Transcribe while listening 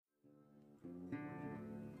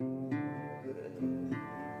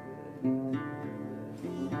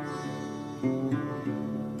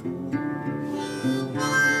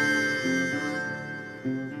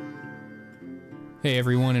Hey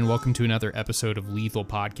everyone, and welcome to another episode of Lethal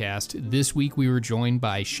Podcast. This week we were joined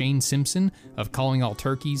by Shane Simpson of Calling All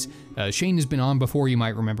Turkeys. Shane has been on before, you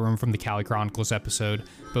might remember him from the Cali Chronicles episode,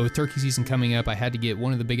 but with turkey season coming up, I had to get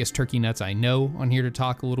one of the biggest turkey nuts I know on here to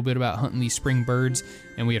talk a little bit about hunting these spring birds,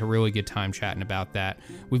 and we had a really good time chatting about that.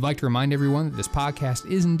 We'd like to remind everyone that this podcast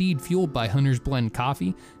is indeed fueled by Hunter's Blend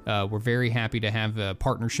Coffee. We're very happy to have a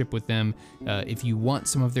partnership with them. If you want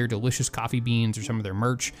some of their delicious coffee beans or some of their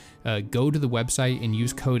merch, go to the website and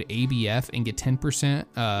use code ABF and get 10%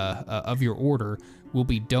 of your order will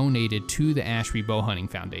be donated to the Ashby Bow Hunting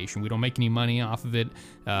Foundation. We don't make any money off of it,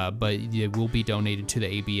 but it will be donated to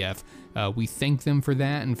the ABF. We thank them for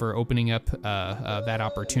that and for opening up that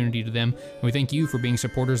opportunity to them. And we thank you for being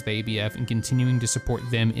supporters of the ABF and continuing to support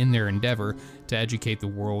them in their endeavor to educate the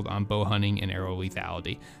world on bow hunting and arrow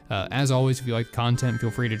lethality. As always, if you like the content,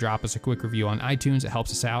 feel free to drop us a quick review on iTunes. It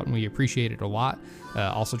helps us out and we appreciate it a lot.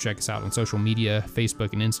 Also check us out on social media,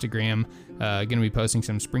 Facebook and Instagram. Going to be posting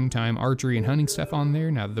some springtime archery and hunting stuff on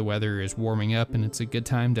there now that the weather is warming up and it's a good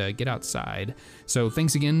time to get outside. So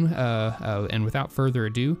thanks again, and without further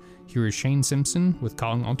ado, here is Shane Simpson with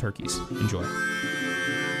Calling All Turkeys. Enjoy.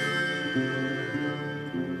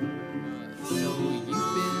 So you've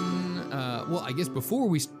been, well, I guess before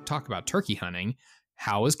we talk about turkey hunting,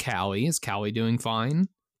 how is Callie? Is Callie doing fine?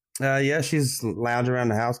 Yeah, she's lounging around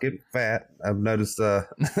the house getting fat. I've noticed. I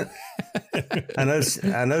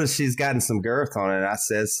noticed she's gotten some girth on it. And I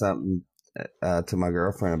said something to my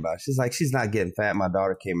girlfriend about it. She's like, she's not getting fat. My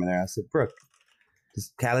daughter came in there. I said, Brooke,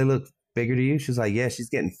 does Callie look bigger to you? She's like, yeah, she's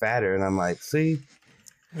getting fatter. And I'm like, see.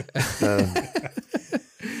 So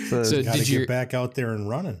did you get back out there and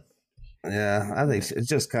running? Yeah, I think it's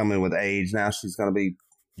just coming with age. Now she's going to be.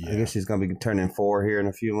 Yeah. I guess she's going to be turning 4 here in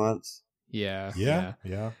a few months. Yeah.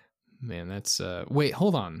 Man, that's wait,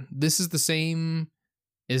 hold on. Is this the same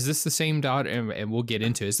daughter? And we'll get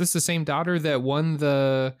into it. Is this the same daughter that won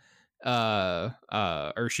the or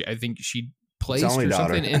I think she placed or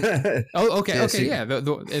daughter. something? Oh, okay, yeah, okay, yeah.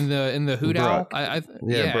 In the Hoot Owl.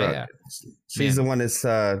 Yeah. She's the one that's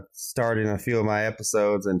started in a few of my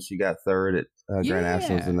episodes, and she got third at Grand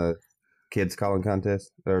Nationals in the kids calling contest.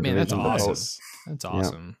 Man, that's awesome. That's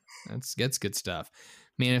awesome. Yeah. That's good stuff.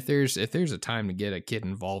 Man, if there's a time to get a kid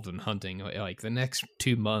involved in hunting, like the next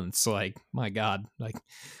 2 months, like my God, like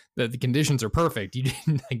the conditions are perfect. You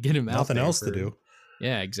didn't get him out. Nothing else to do.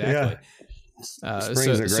 Yeah, exactly. Yeah.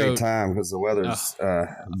 Spring's a great time because the weather's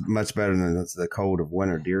much better than the cold of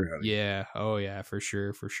winter deer hunting. Yeah. Oh yeah, for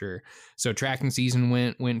sure. So tracking season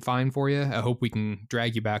went fine for you. I hope we can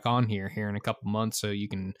drag you back on here in a couple months so you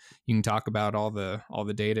can talk about all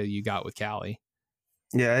the data you got with Callie.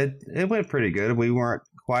 Yeah, it went pretty good. We weren't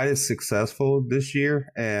quite as successful this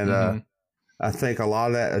year, and I think a lot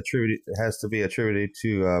of that has to be attributed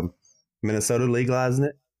to Minnesota legalizing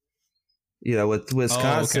it. You know, with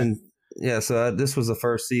Wisconsin. Oh, okay. Yeah, so this was the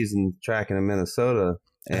first season tracking in Minnesota,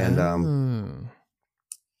 and a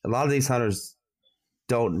lot of these hunters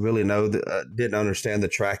don't really know, didn't understand the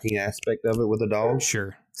tracking aspect of it with a dog.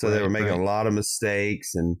 Sure. So they were making a lot of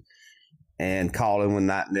mistakes and calling when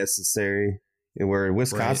not necessary. Where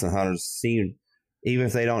Wisconsin hunters seem, even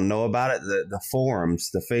if they don't know about it, the forums,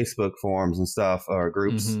 the Facebook forums and stuff, or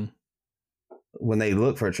groups, when they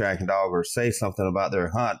look for a tracking dog or say something about their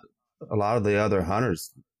hunt, a lot of the other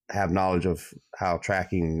hunters have knowledge of how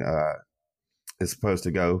tracking is supposed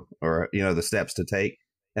to go, or the steps to take,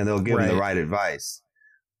 and they'll give them the right advice.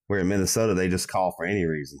 Where in Minnesota, they just call for any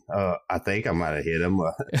reason. I think I might have hit him.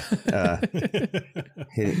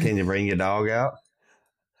 Can you bring your dog out?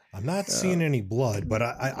 I'm not seeing any blood, but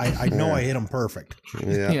I know I hit him perfect.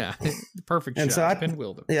 Yeah. Perfect and shot.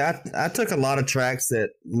 So I took a lot of tracks that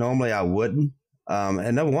normally I wouldn't.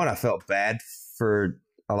 And number one, I felt bad for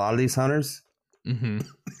a lot of these hunters. Mm-hmm.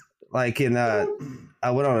 Like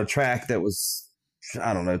I went on a track that was,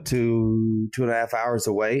 I don't know, 2.5 hours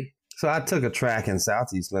away. So I took a track in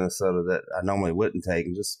southeast Minnesota that I normally wouldn't take,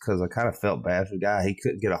 and just because I kind of felt bad for the guy. He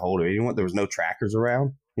couldn't get a hold of it. There was no trackers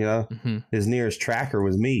around. His nearest tracker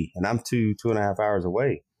was me, and I'm 2.5 hours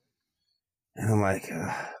away. And I'm like,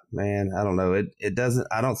 man, I don't know. It doesn't.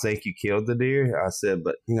 I don't think you killed the deer. I said,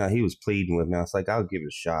 but he was pleading with me. I was like, I'll give it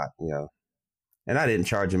a shot. And I didn't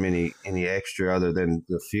charge him any extra other than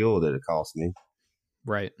the fuel that it cost me.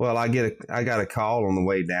 Right. Well, I got a call on the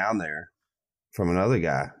way down there from another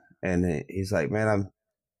guy, and he's like, man,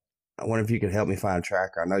 I wonder if you could help me find a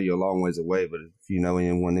tracker. I know you're a long ways away, but if you know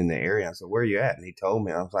anyone in the area. I said, where are you at? And he told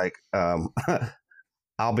me. I was like,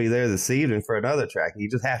 I'll be there this evening for another track. He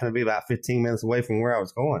just happened to be about 15 minutes away from where I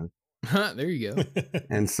was going. There you go.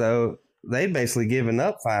 And so they'd basically given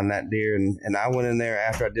up finding that deer. And I went in there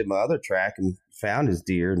after I did my other track and found his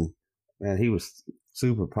deer, and man, he was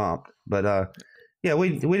super pumped. But yeah,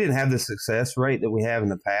 we didn't have the success rate that we have in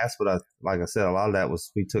the past, but like I said, a lot of that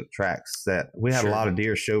was we took tracks that we had a lot of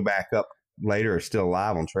deer show back up later, are still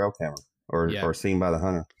alive on trail camera or seen by the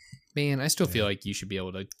hunter. Man, I still feel like you should be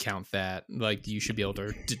able to count that. Like you should be able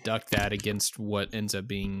to deduct that against what ends up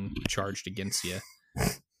being charged against you.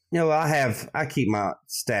 I keep my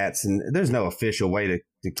stats, and there's no official way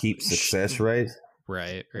to keep success rate.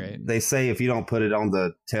 Right. They say if you don't put it on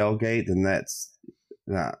the tailgate, then that's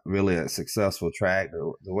not really a successful track.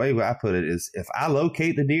 The way I put it is, if I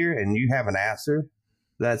locate the deer and you have an answer,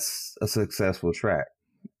 that's a successful track.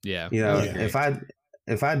 Yeah.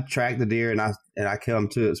 If I track the deer and I come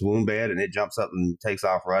to its wound bed and it jumps up and takes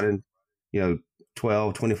off running,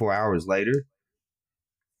 12, 24 hours later,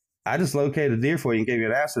 I just located the deer for you and gave you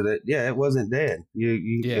an answer that, it wasn't dead.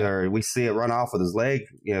 Or we see it run off with his leg,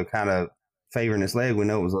 kind of favoring his leg. We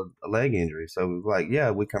know it was a leg injury. So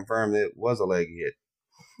we confirmed it was a leg hit.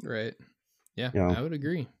 Right. Yeah, I would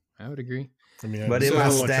agree. I mean, but in my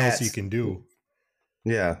stats, else you can do.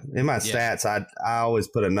 Yeah, in my stats, I always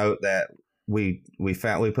put a note that we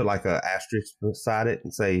put like a asterisk beside it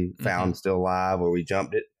and say found still alive, or we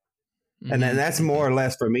jumped it, and then that's more or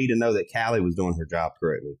less for me to know that Callie was doing her job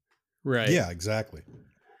correctly. Right. Yeah. Exactly.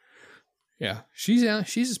 Yeah, she's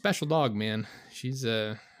a special dog, man. She's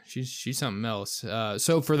something else.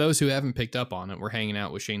 So for those who haven't picked up on it, we're hanging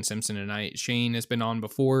out with Shane Simpson tonight. Shane has been on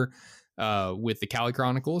before with the Cali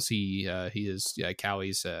Chronicles. He is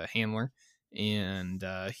Callie's handler, and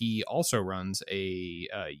he also runs a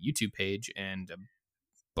YouTube page and a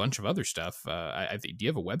bunch of other stuff. I think, do you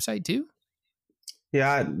have a website too?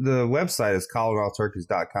 Yeah, the website is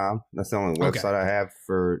callingallturkeys.com. That's the only website I have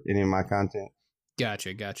for any of my content.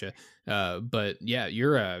 Gotcha. But yeah,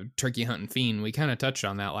 you're a turkey hunting fiend. We kind of touched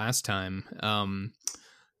on that last time.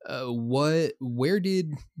 Where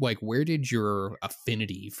did your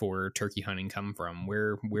affinity for turkey hunting come from?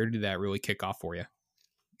 Where did that really kick off for you?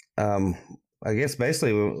 I guess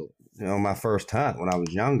basically, my first hunt when I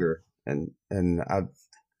was younger, and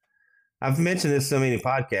I've mentioned this so many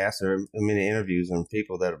podcasts or many interviews, and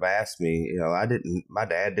people that have asked me, my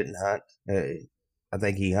dad didn't hunt. I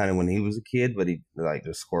think he hunted when he was a kid, but he like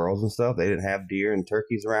the squirrels and stuff. They didn't have deer and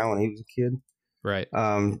turkeys around when he was a kid. Right.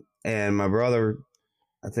 And my brother,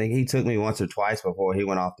 I think he took me once or twice before he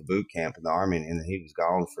went off to boot camp in the Army, and he was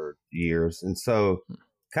gone for years. And so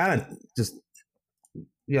kind of just,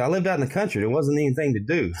 I lived out in the country. There wasn't anything to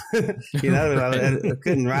do. I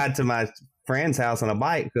couldn't ride to my friend's house on a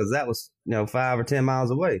bike because that was, 5 or 10 miles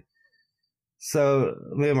away. So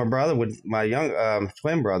me and my brother, with my young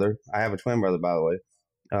twin brother, I have a twin brother, by the way,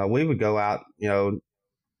 we would go out,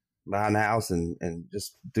 behind the house and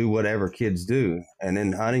just do whatever kids do. And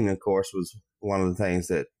then hunting, of course, was one of the things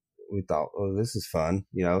that we thought, oh, this is fun,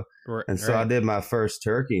 And so I did my first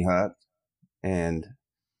turkey hunt, and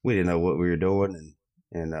we didn't know what we were doing.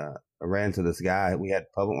 And I ran into this guy. We had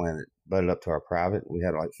public land that butted up to our private. We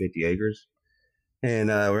had like 50 acres. And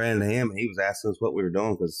we ran into him, and he was asking us what we were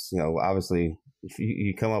doing because, obviously, if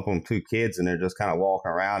you come up on two kids and they're just kind of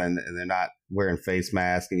walking around and they're not wearing face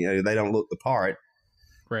masks and, they don't look the part.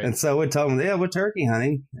 Right. And so we told him, we're turkey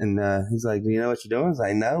hunting. And he's like, do you know what you're doing? I was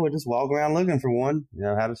like, no, we're just walking around looking for one.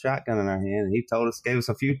 Had a shotgun in our hand. And he gave us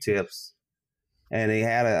a few tips. And he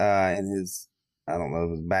had in his, I don't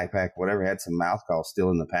know, his backpack, whatever, had some mouth calls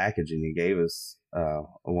still in the package. And he gave us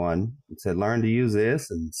one and said, learn to use this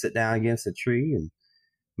and sit down against a tree and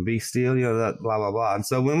be still, blah, blah, blah. And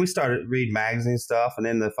so when we started reading magazine stuff, and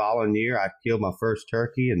then the following year, I killed my first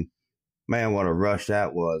turkey, and man, what a rush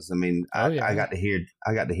that was. I mean, I got to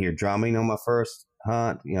hear drumming on my first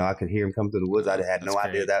hunt. I could hear him come through the woods. I had no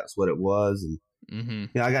idea that's what it was. And,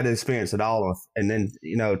 I got to experience it all. And then,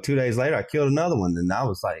 2 days later, I killed another one. And I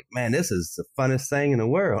was like, man, this is the funnest thing in the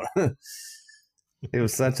world. It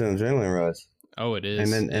was such an adrenaline rush. Oh, it is.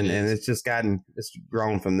 And then, and it's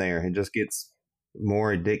grown from there. It just gets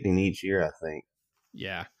more addicting each year, I think.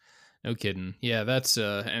 Yeah, no kidding. Yeah, that's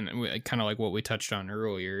and kind of like what we touched on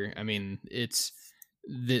earlier. I mean, this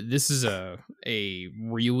is a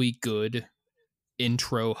really good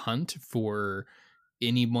intro hunt for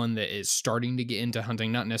anyone that is starting to get into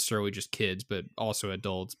hunting, not necessarily just kids, but also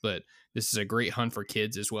adults. But this is a great hunt for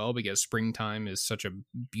kids as well, because springtime is such a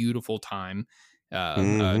beautiful time.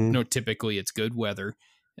 No, typically it's good weather,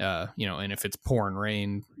 and if it's pouring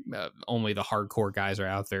rain, only the hardcore guys are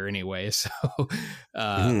out there anyway. So,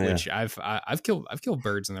 which I've killed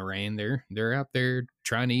birds in the rain. They're out there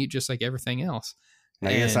trying to eat just like everything else.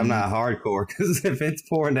 I guess I'm not hardcore because if it's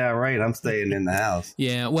pouring down rain, I'm staying in the house.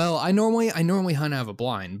 Yeah, well, I normally hunt out of a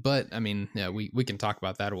blind, but I mean, yeah, we can talk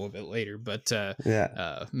about that a little bit later. But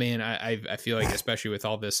man, I feel like especially with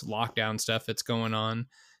all this lockdown stuff that's going on,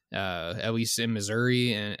 at least in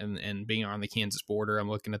Missouri and being on the Kansas border, I'm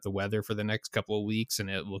looking at the weather for the next couple of weeks, and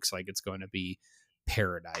it looks like it's going to be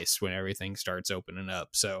paradise when everything starts opening up.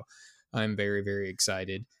 So I'm very, very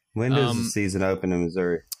excited. When does the season open in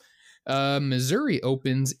Missouri? Missouri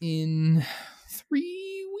opens in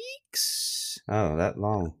 3 weeks. Oh, that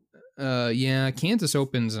long. Yeah, Kansas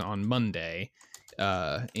opens on Monday.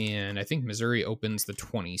 And I think Missouri opens the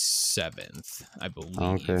 27th, I believe.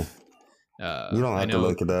 Okay. You don't have to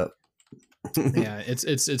look it up. Yeah,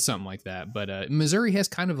 it's something like that. But Missouri has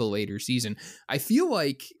kind of a later season. I feel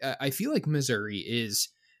like Missouri is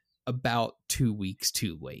about 2 weeks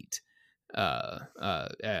too late.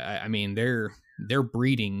 I mean, they're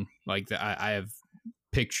breeding like I have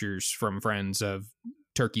pictures from friends of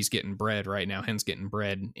turkeys getting bred right now, hens getting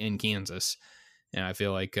bred in Kansas, and I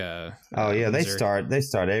feel like they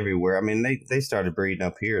start everywhere. I mean, they started breeding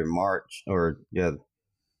up here in March,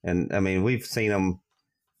 and I mean we've seen them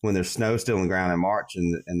when there's snow still in the ground in March,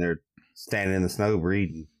 and they're standing in the snow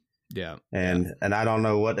breeding. Yeah, and I don't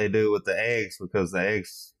know what they do with the eggs, because the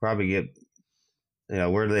eggs probably get.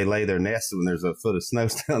 Where do they lay their nests when there's a foot of snow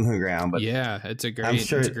still on the ground? But yeah, it's a great. I'm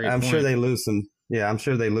sure they lose some. Yeah, I'm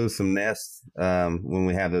sure they lose some nests when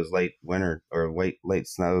we have those late winter or late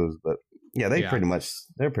snows. But yeah, they're pretty much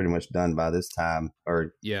done by this time.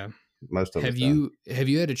 Or most of them. Have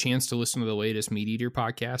you had a chance to listen to the latest Meat Eater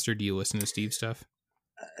podcast, or do you listen to Steve's stuff?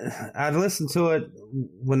 I've listened to it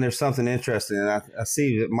when there's something interesting, and I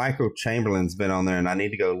see that Michael Chamberlain's been on there, and I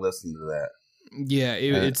need to go listen to that. Yeah,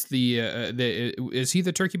 it's is he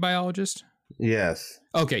the turkey biologist? Yes.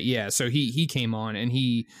 Okay, yeah. So he came on and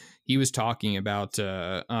he was talking about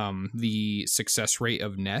the success rate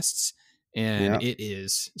of nests, and it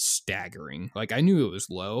is staggering. Like, I knew it was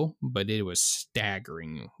low, but it was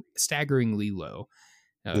staggeringly low.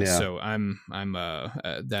 So I'm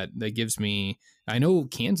that gives me. I know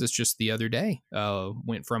Kansas just the other day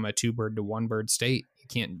went from a 2-bird to 1-bird state. You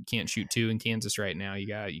can't shoot 2 in Kansas right now.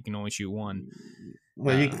 You can only shoot 1.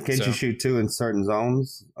 Well, you shoot 2 in certain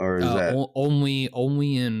zones, or is that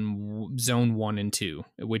only in zone 1 and 2,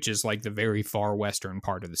 which is like the very far western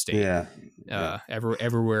part of the state. Yeah.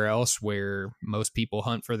 Everywhere else where most people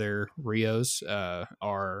hunt for their Rios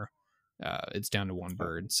it's down to 1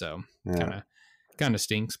 bird. So kind of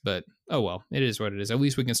stinks, but oh well, it is what it is. At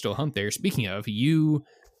least we can still hunt there. Speaking of, you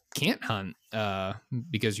can't hunt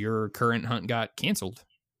because your current hunt got canceled.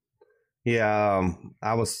 Yeah,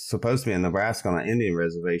 I was supposed to be in Nebraska on an Indian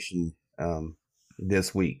reservation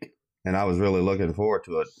this week, and I was really looking forward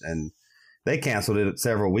to it. And they canceled it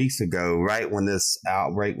several weeks ago, right when this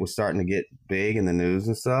outbreak was starting to get big in the news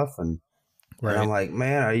and stuff. And I'm like,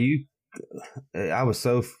 man, I was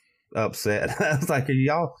so upset. I was like, are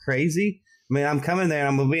y'all crazy? I mean, I'm coming there and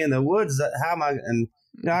I'm going to be in the woods. How am I? And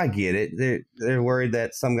I get it. They're worried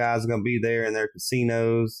that some guys are going to be there in their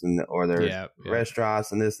casinos or their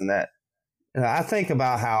restaurants and this and that. I think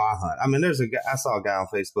about how I hunt. I mean, I saw a guy on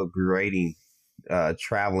Facebook berating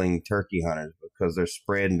traveling turkey hunters because they're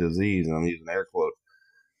spreading disease, and I'm using air quotes.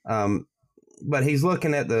 But he's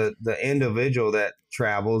looking at the individual that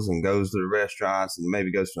travels and goes to the restaurants and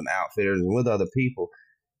maybe goes to an outfitter and with other people.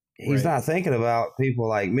 He's not thinking about people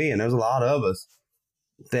like me, and there's a lot of us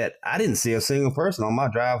that I didn't see a single person on my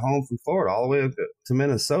drive home from Florida all the way up to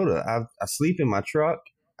Minnesota. I sleep in my truck.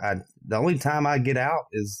 The only time I get out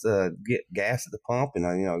is get gas at the pump, and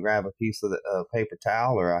I grab a piece of the paper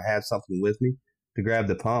towel, or I have something with me to grab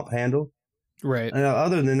the pump handle. Right.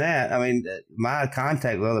 Other than that, I mean, my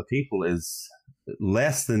contact with other people is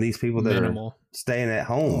less than these people that are staying at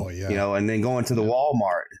home. Oh, yeah. And then going to the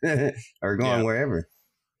Walmart or going wherever.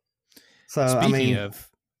 So speaking of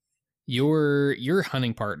your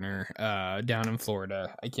hunting partner down in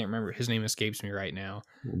Florida, I can't remember, his name escapes me right now.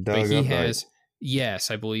 Doug, but he has. Yes,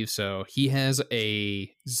 I believe so. He has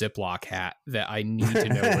a Ziploc hat that I need to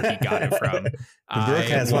know where he got it from. Brooke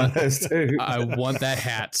has one of those too. I want that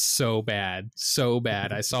hat so bad.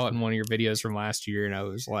 I saw it in one of your videos from last year, and I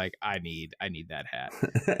was like, I need that hat.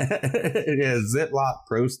 Yeah, Ziploc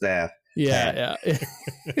Pro Staff. Yeah.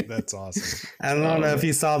 That's awesome. I don't know if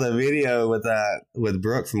you saw the video with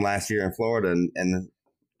Brooke from last year in Florida,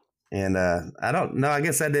 and I don't know. I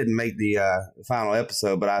guess I didn't make the final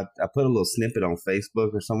episode, but I put a little snippet on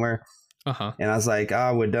Facebook or somewhere. And I was like,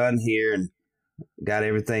 we're done here and got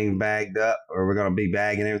everything bagged up, or we're going to be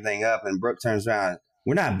bagging everything up. And Brooke turns around.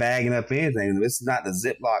 we're not bagging up anything. This is not the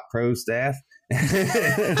Ziploc Pro staff.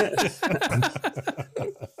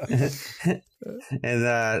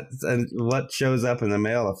 And what shows up in the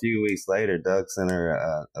mail a few weeks later, Doug sent her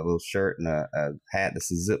a little shirt and a hat that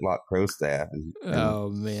says Ziploc Pro staff. And oh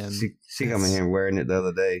man, she come in here wearing it the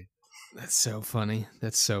other day. That's so funny.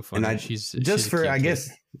 That's so funny. And she's for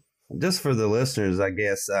the listeners, I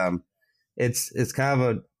guess it's kind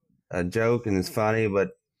of a joke and it's funny, but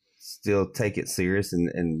still take it serious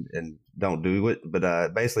and don't do it.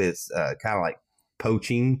 But basically, it's kind of like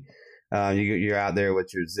poaching. You're out there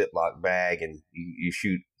with your Ziploc bag and you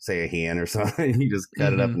shoot, say, a hen or something. You just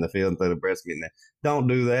cut it up in the field and throw the breast meat in there. Don't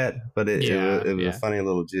do that. But it was a funny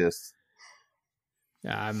little gist.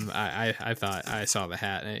 Yeah, I thought I saw the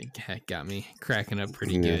hat and it got me cracking up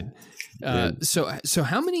pretty good. So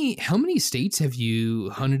how many states have you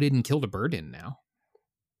hunted and killed a bird in now?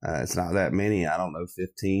 It's not that many. I don't know,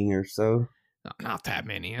 15 or so. No, not that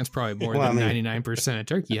many. That's probably more than 99% of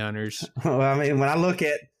turkey hunters. Well, I mean, when I look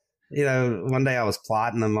at, one day I was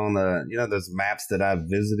plotting them on those maps that I've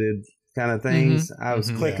visited kind of things. I was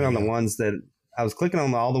clicking on the ones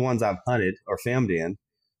all the ones I've hunted or filmed in,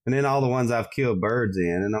 and then all the ones I've killed birds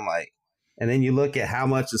in. And I'm like, and then you look at how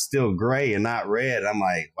much is still gray and not red. I'm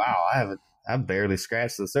like, wow, I've barely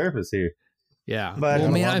scratched the surface here. Yeah. But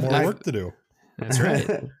I've more work to do. That's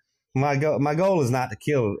right. My goal is not to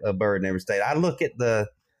kill a bird in every state. I look at I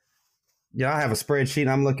have a spreadsheet. And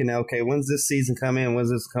I'm looking at, okay, when's this season come in? When's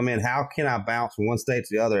this come in? How can I bounce from one state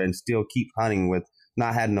to the other and still keep hunting with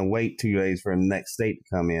not having to wait 2 days for the next state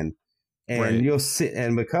to come in? And you'll see,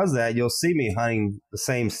 and because of that, you'll see me hunting the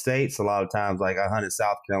same states a lot of times. Like I hunted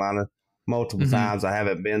South Carolina multiple times. I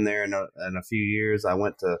haven't been there in a few years. I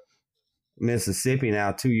went to Mississippi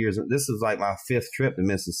now 2 years. This is like my 5th trip to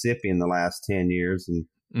Mississippi in the last 10 years.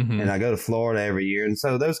 And I go to Florida every year. And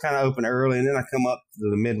so those kind of open early. And then I come up to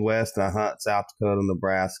the Midwest and I hunt South Dakota,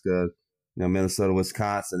 Nebraska, Minnesota,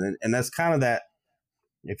 Wisconsin. And that's kind of that,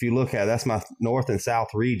 if you look at it, that's my North and South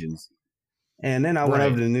regions. And then I went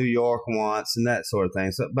over to New York once and that sort of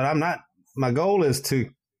thing. So, but my goal is to,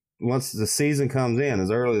 once the season comes in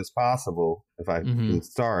as early as possible, if I can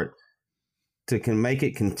start, can make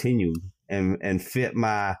it continue and fit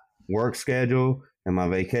my work schedule and my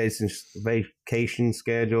vacation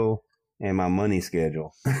schedule and my money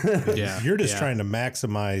schedule. Yeah, you're just trying to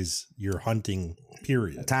maximize your hunting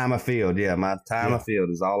period. Time of field, my time of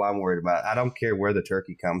field is all I'm worried about. I don't care where the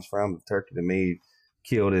turkey comes from. The turkey to me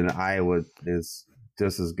killed in Iowa is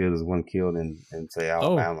just as good as one killed in say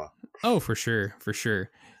Alabama. Oh, for sure, for sure.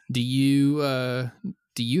 Do you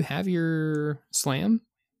have your slam?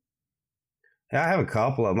 Yeah, I have a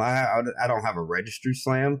couple of them. I don't have a registry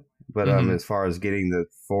slam, but as far as getting the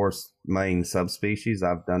 4 main subspecies,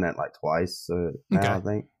 I've done that like twice now, I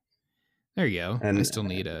think. There you go. And I still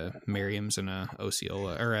need a Merriam's and a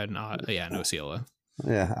Osceola, or an Osceola.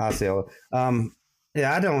 Yeah, Osceola. I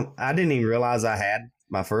didn't even realize I had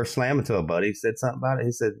my first slam until a buddy said something about it.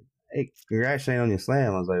 He said, "Hey, congratulations on your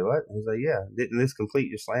slam." I was like, "What?" He's like, "Yeah, didn't this complete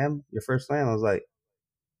your first slam?" I was like,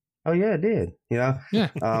 "Oh yeah, it did." Yeah.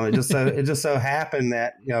 It just so happened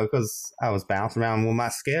that because I was bouncing around with my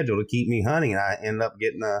schedule to keep me hunting, I ended up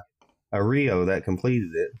getting a Rio that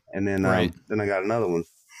completed it, and then then I got another one.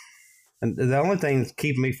 And the only thing that's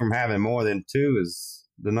keeping me from having more than 2 is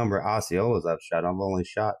the number of Osceolas I've shot. I've only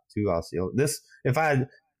shot 2 Osceolas.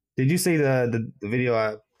 Did you see the video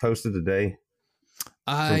I posted today?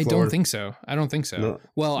 I don't think so.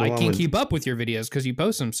 Well, I can't keep up with your videos because you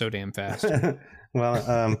post them so damn fast.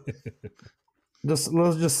 Well, let's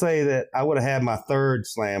just say that I would have had my 3rd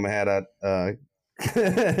slam had I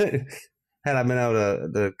been able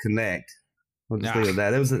to connect. We'll just leave it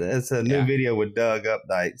at that. It's a new video with Doug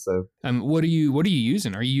Updike. So, what are you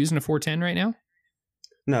using? Are you using a 410 right now?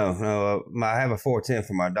 No. I have a 410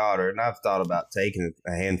 for my daughter, and I've thought about taking it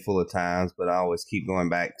a handful of times, but I always keep going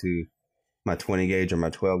back to my 20 gauge or my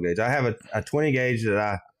 12 gauge. I have a 20 gauge that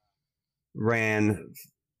I ran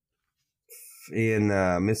in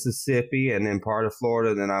Mississippi and then part of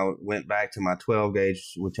Florida. Then I went back to my 12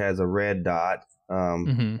 gauge, which has a red dot.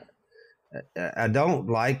 I don't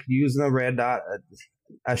like using a red dot.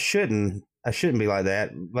 I shouldn't be like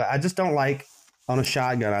that, but I just don't like on a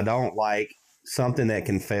shotgun. I don't like something that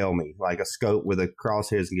can fail me, like a scope with a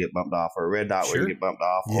crosshairs and get bumped off, or a red dot where you get bumped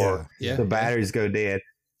off, or the batteries go dead.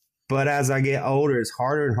 But as I get older, it's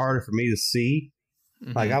harder and harder for me to see.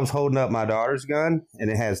 Like I was holding up my daughter's gun, and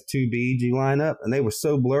it has 2 beads you line up, and they were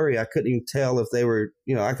so blurry I couldn't even tell if they were.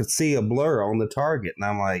 I could see a blur on the target, and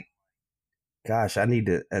I'm like, gosh, I need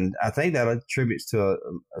to, and I think that attributes to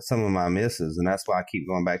some of my misses, and that's why I keep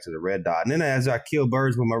going back to the red dot. And then as I kill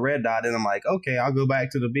birds with my red dot, then I'm like, okay, I'll go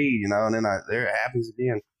back to the bead, and then there it happens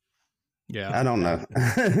again. Yeah, I don't know.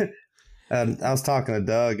 I was talking to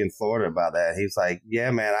Doug in Florida about that. He's like,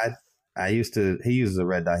 yeah, man, he uses a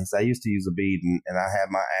red dot. He said, I used to use a bead, and I had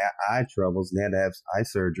my eye troubles and had to have eye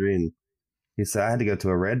surgery, and he said, I had to go to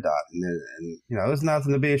a red dot, and it's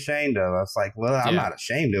nothing to be ashamed of. I was like, well, I'm not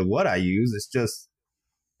ashamed of what I use. It's just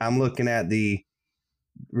I'm looking at the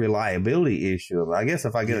reliability issue of it. I guess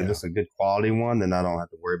if I get just a good quality one, then I don't have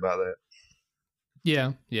to worry about that.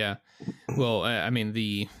 Yeah, yeah. Well, I mean,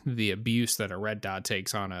 the abuse that a red dot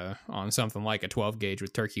takes on something like a 12 gauge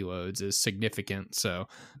with turkey loads is significant. So,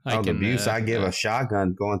 the abuse I give a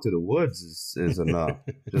shotgun going through the woods is enough.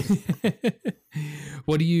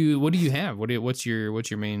 What do you have? What's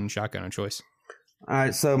your main shotgun of choice? All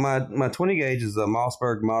right, so my 20 gauge is a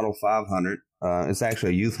Mossberg Model 500. It's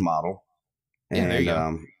actually a youth model. Yeah, there you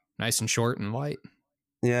go. Nice and short and light.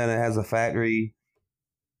 Yeah, and it has a factory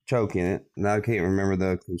choke in it. Now I can't remember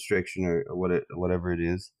the constriction or whatever it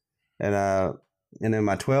is. And then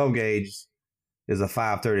my 12 gauge is a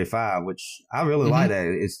 535, which I really like that.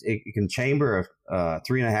 It can chamber a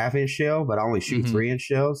 3.5 inch shell, but I only shoot 3 inch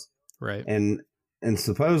shells. Right. And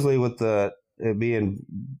supposedly with it being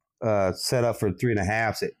set up for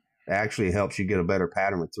 3.5s, it actually helps you get a better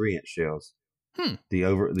pattern with 3 inch shells. The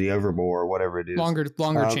overbore or whatever it is. Longer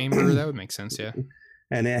chamber, that would make sense. Yeah.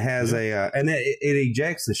 And it has and it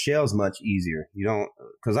ejects the shells much easier. You don't,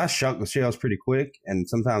 because I shuck the shells pretty quick, and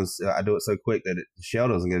sometimes I do it so quick that the shell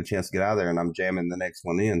doesn't get a chance to get out of there, and I'm jamming the next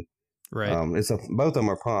one in. Right. Both of them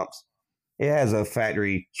are pumps. It has a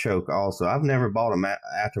factory choke also. I've never bought an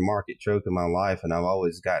aftermarket choke in my life, and I've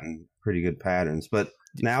always gotten pretty good patterns. But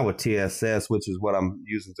now with TSS, which is what I'm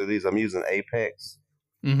using through these, I'm using Apex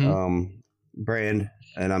brand,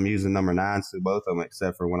 and I'm using number 9 through both of them,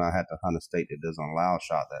 except for when I had to hunt a state that doesn't allow a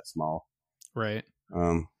shot that small. Right.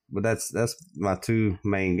 But that's my two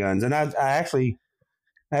main guns, and I actually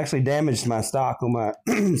damaged my stock on my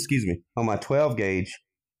on my 12 gauge,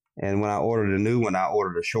 and when I ordered a new one, I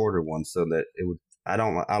ordered a shorter one so that it would.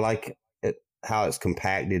 I like it how it's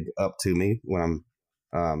compacted up to me when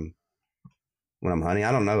I'm hunting.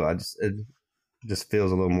 I don't know. It just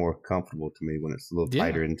feels a little more comfortable to me when it's a little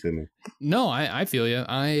tighter into me. No, I feel you.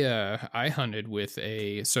 I hunted with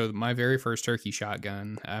so my very first turkey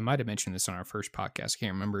shotgun, I might have mentioned this on our first podcast. I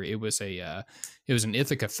can't remember. It was an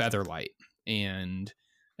Ithaca Featherlight, and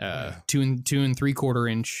 2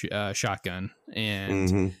 3/4 inch shotgun.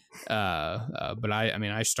 And, but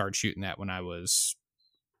I started shooting that when I was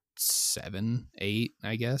 7, 8,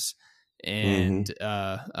 I guess. And,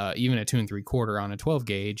 even a 2 3/4 on a 12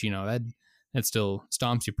 gauge, that still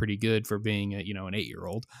stomps you pretty good for being an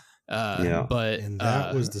 8-year-old. But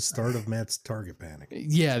that was the start of Matt's target panic.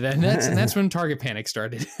 Yeah, that's when target panic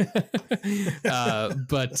started.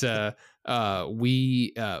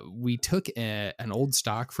 We took an old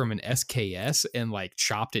stock from an SKS and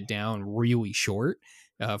chopped it down really short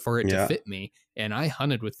for it to fit me, and I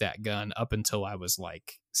hunted with that gun up until I was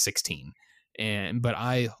 16. But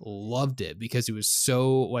I loved it because it was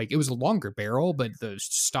so it was a longer barrel, but the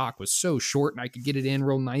stock was so short and I could get it in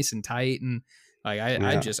real nice and tight. And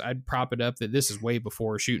I'd prop it up. That this is way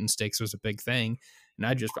before shooting sticks was a big thing. And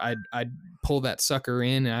I'd pull that sucker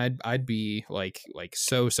in, and I'd be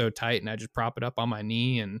so tight, and I'd just prop it up on my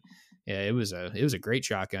knee. And yeah, it was a great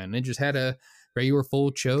shotgun. It just had a regular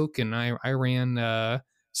full choke, and I ran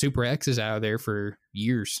Super X's out of there for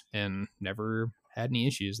years and never had any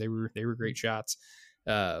issues. They were great shots.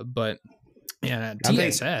 But yeah,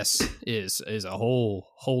 TSS is a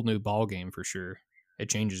whole new ball game for sure. It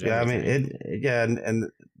changes everything. And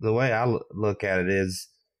the way I look at it is,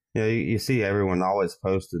 you see everyone always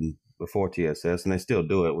posting before TSS, and they still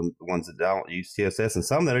do it when the ones that don't use TSS, and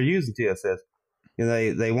some that are using TSS,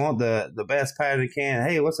 they want the best pattern they can.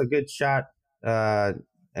 Hey, what's a good shot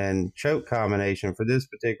and choke combination for this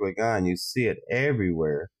particular gun? You see it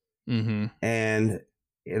everywhere. And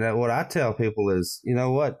what I tell people is,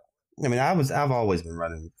 what? I've always been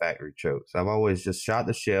running factory chokes. I've always just shot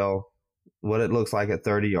the shell, what it looks like at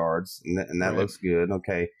 30 yards, and that looks good.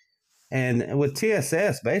 Okay. And with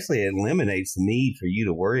TSS, basically it eliminates the need for you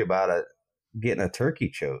to worry about getting a turkey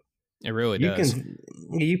choke. It really does.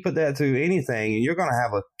 You put that through anything, and you're going to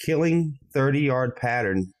have a killing 30-yard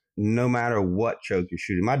pattern no matter what choke you're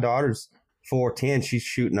shooting. My daughter's 410. She's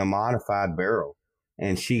shooting a modified barrel,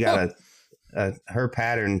 and she got her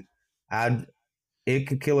pattern. It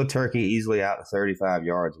could kill a turkey easily out to 35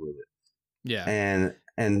 yards with it. Yeah.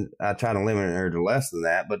 And I try to limit her to less than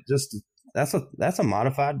that, but just that's a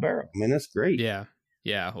modified barrel. I mean, that's great. Yeah.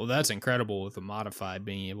 Yeah. Well, that's incredible with the modified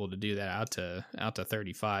being able to do that out to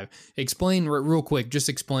 35. Explain real quick, just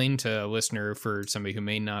explain to a listener for somebody who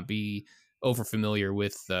may not be over familiar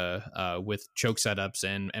with choke setups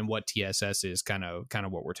and what TSS is, kind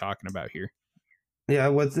of what we're talking about here. Yeah,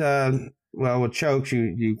 with chokes,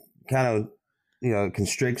 you kind of, it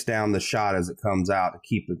constricts down the shot as it comes out to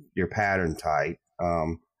keep your pattern tight.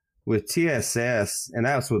 With TSS, and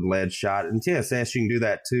that's with lead shot, and TSS you can do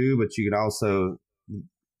that too, but you can also,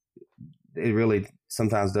 it really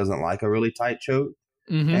sometimes doesn't like a really tight choke.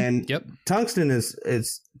 Mm-hmm. And tungsten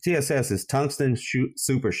TSS is tungsten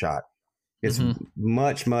super shot. It's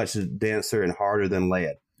much, much denser and harder than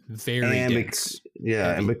lead. Very dense.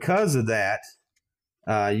 And because of that,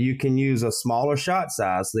 you can use a smaller shot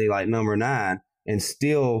size, say like number 9, and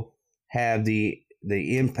still have the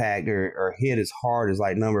impact or hit as hard as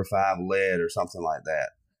like number 5 lead or something like that,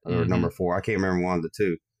 or number 4. I can't remember one of the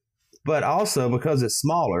two. But also because it's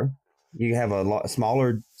smaller, you have a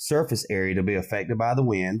smaller surface area to be affected by the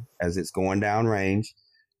wind as it's going down range.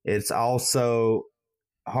 It's also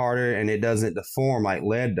harder and it doesn't deform like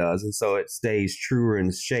lead does, and so it stays truer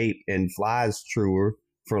in shape and flies truer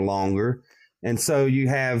for longer. And so you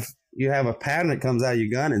have a pattern that comes out of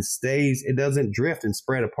your gun and stays. It doesn't drift and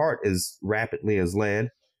spread apart as rapidly as lead,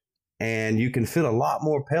 and you can fit a lot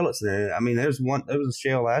more pellets in it. I mean, there was a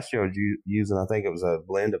shell last year I was using. I think it was a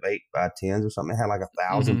blend of 8x10s or something. It had like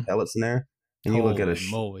 1,000 pellets in there, and you look at a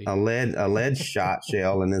lead shot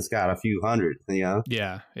shell, and it's got a few hundred. Yeah.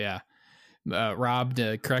 Rob,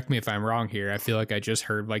 correct me if I'm wrong here. I feel like I just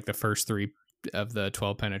heard like the first 3 of the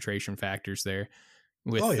 12 penetration factors there.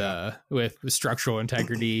 With structural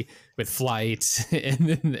integrity, with flight,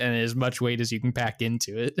 and as much weight as you can pack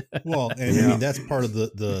into it. Well, and I mean that's part of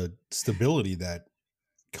the stability that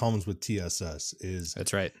comes with TSS is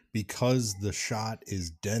that's right, because the shot is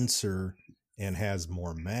denser and has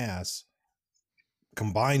more mass,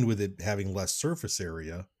 combined with it having less surface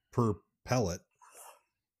area per pellet,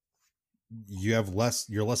 you're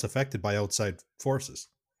less affected by outside forces.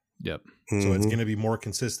 Yep. So it's going to be more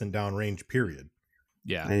consistent downrange. Period.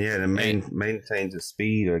 Yeah. And it maintains the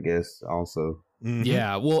speed, I guess, also. Mm-hmm.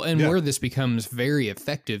 Yeah. Well, and where this becomes very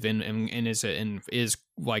effective and is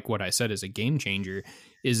like what I said is a game changer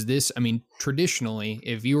is this. I mean, traditionally,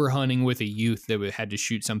 if you were hunting with a youth that had to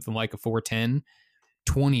shoot something like a 410,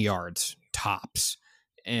 20 yards tops.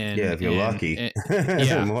 And if you're lucky.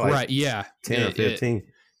 Yeah. Like right. Yeah. 10 or 15.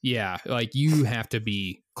 Like you have to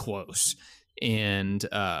be close. And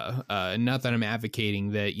not that I'm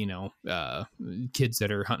advocating that, kids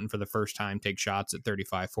that are hunting for the first time take shots at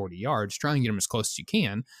 35, 40 yards, try and get them as close as you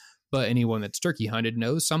can. But anyone that's turkey hunted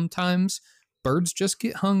knows sometimes birds just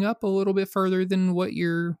get hung up a little bit further than what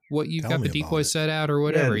you've got the decoy set out or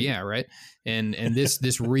whatever. Yeah, right. And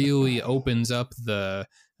this really opens up the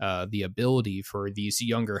ability for these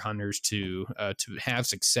younger hunters to have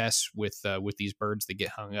success with these birds that get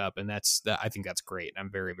hung up, and I think that's great.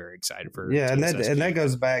 I'm very, very excited for that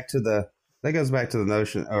goes back to the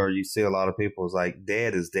notion, or you see a lot of people is like,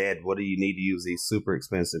 dead is dead. What do you need to use these super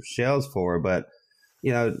expensive shells for? But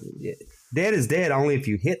dead is dead only if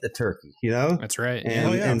you hit the turkey. That's right.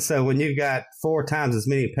 And so when you've got 4 times as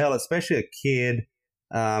many pellets, especially a kid.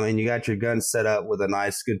 And you got your gun set up with a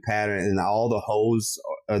nice, good pattern, and all the holes,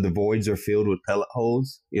 the voids are filled with pellet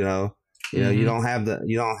holes. You see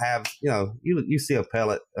a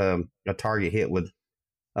pellet, a target hit with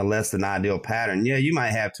a less than ideal pattern. Yeah, you might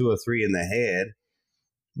have 2 or 3 in the head,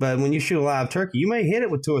 but when you shoot a live turkey, you may hit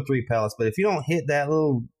it with 2 or 3 pellets. But if you don't hit that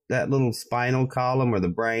little spinal column or the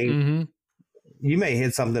brain, you may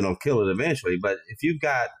hit something that'll kill it eventually. But if you've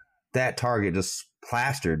got that target just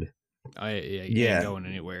plastered. You ain't going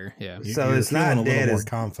anywhere. Yeah. So it's not dead more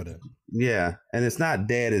confident. Yeah. And it's not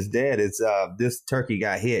dead as dead. It's this turkey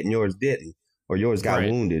got hit and yours didn't, or yours got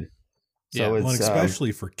wounded. So it's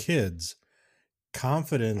especially for kids,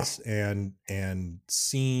 confidence and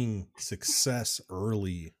seeing success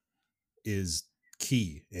early is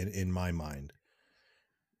key in my mind.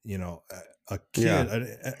 A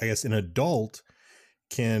kid, I guess an adult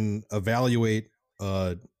can evaluate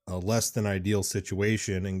a less than ideal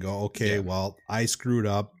situation and go, okay, well, I screwed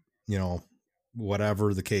up,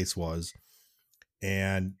 whatever the case was.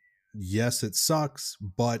 And yes, it sucks,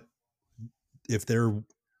 but if they're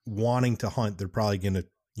wanting to hunt, they're probably going to,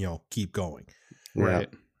 keep going. Right.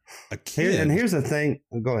 A kid. And here's the thing.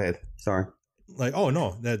 Go ahead. Sorry. Like, oh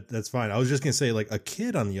no, that's fine. I was just going to say, like, a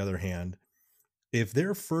kid, on the other hand, if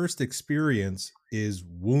their first experience is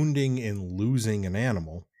wounding and losing an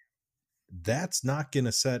animal, that's not going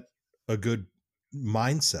to set a good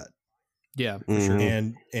mindset. Yeah, for sure.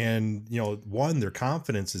 And one, their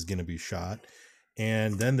confidence is going to be shot,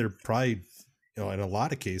 and then they're probably, in a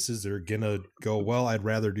lot of cases, they're going to go, well, I'd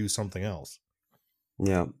rather do something else.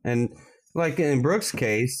 Yeah, and like in Brooke's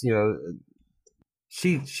case,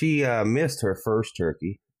 she missed her first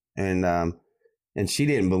turkey, and she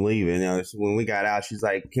didn't believe it. When we got out, she's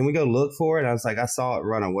like, "Can we go look for it?" And I was like, "I saw it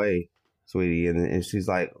run away, sweetie." And she's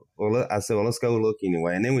like, "Well," I said, "Well, let's go look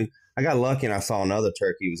anyway." And then I got lucky and I saw another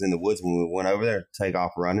turkey. It was in the woods when we went over there to take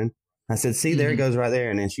off running. I said, "See, there it goes right there."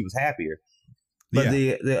 And then she was happier. But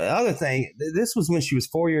the other thing, this was when she was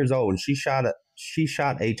 4 years old, and she shot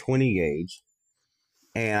a 20 gauge,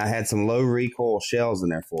 and I had some low recoil shells in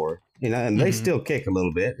there for her, and they still kick a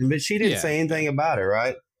little bit, but she didn't say anything about it,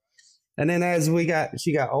 right? And then as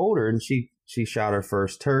she got older, and she shot her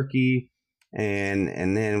first turkey,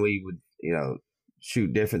 and then we would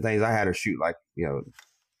shoot different things. I had her shoot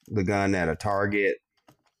the gun at a target.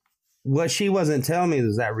 What she wasn't telling me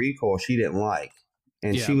was that recoil she didn't like.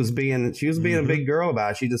 And she was being a big girl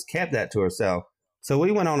about it. She just kept that to herself. So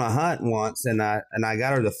we went on a hunt once, and I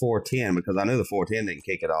got her the 410 because I knew the 410 didn't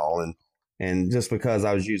kick at all, and just because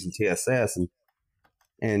I was using TSS,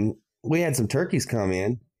 and we had some turkeys come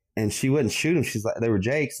in, and she wouldn't shoot them. She's like, they were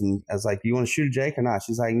Jakes, and I was like, "You want to shoot a Jake or not?"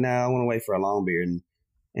 She's like, "No, I want to wait for a longbeard."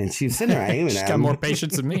 And she was sitting there aiming at him. She's got more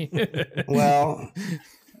patience than me. Well,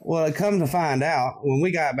 it come to find out when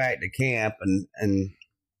we got back to camp, and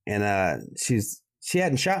she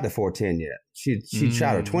hadn't shot the 410 yet. She'd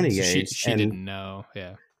shot her 20 gauge. She didn't know.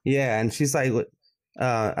 Yeah. Yeah. And she's like,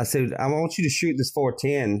 I said, "I want you to shoot this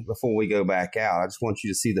 410 before we go back out. I just want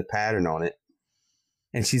you to see the pattern on it."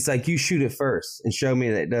 And she's like, "You shoot it first and show me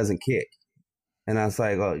that it doesn't kick." And I was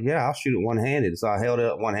like, "Oh yeah, I'll shoot it one-handed." So I held it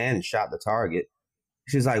up one hand and shot the target.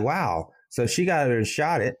 She's like, "Wow." So she got it and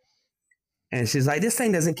shot it. And she's like, "This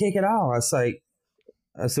thing doesn't kick at all." I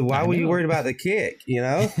said, "Why were you worried about the kick?"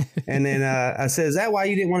 And then I said, "Is that why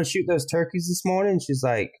you didn't want to shoot those turkeys this morning?" And she's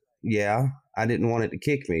like, "Yeah, I didn't want it to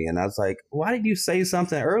kick me." And I was like, "Why did you say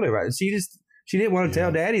something earlier about it?" She didn't want to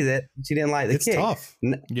tell Daddy that she didn't like the kick. Tough.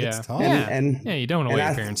 It's tough. And you don't want to weigh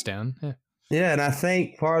your parents down. Yeah, and I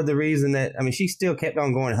think part of the reason that, she still kept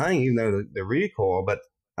on going hunting, even though the recoil, but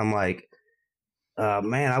I'm like,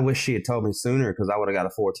 man, I wish she had told me sooner, because I would have got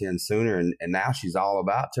a 410 sooner. And now she's all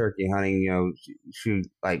about turkey hunting. She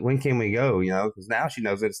like, when can we go? Because now she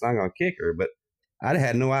knows that it's not going to kick her. But I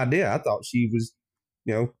had no idea. I thought she was,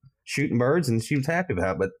 shooting birds, and she was happy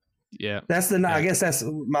about it. But yeah, I guess that's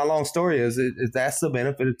my long story is that's the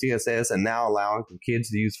benefit of TSS, and now allowing for kids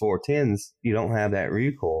to use 410s, you don't have that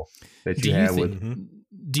recoil that you have with.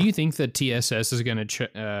 Do you think that TSS is going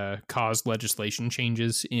to cause legislation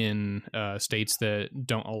changes in states that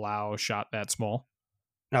don't allow a shot that small?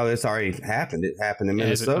 No, it's already happened. It happened in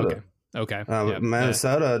Minnesota. Okay.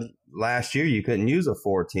 Minnesota last year, you couldn't use a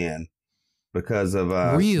 410 because of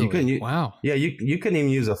really. Wow. Yeah, you couldn't even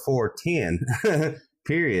use a 410.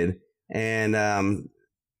 Period. And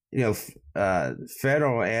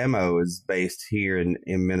Federal Ammo is based here in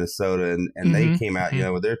Minnesota, and they came out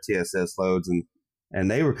with their TSS loads, and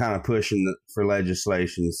they were kind of pushing for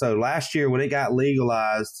legislation. So last year when it got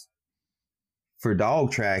legalized for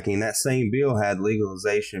dog tracking, that same bill had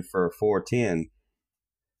legalization for a 410.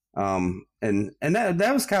 And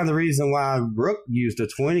that was kind of the reason why Brooke used a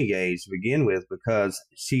 20 gauge to begin with, because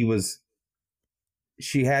she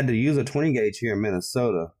had to use a 20 gauge here in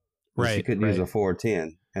Minnesota. Right. She couldn't use a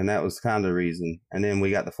 410. And that was kind of the reason. And then we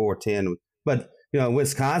got the 410. But,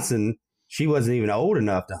 Wisconsin, she wasn't even old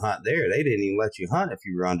enough to hunt there. They didn't even let you hunt if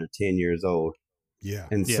you were under 10 years old. Yeah.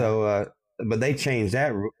 And so, but they changed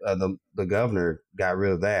that. The governor got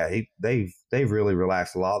rid of that. They've really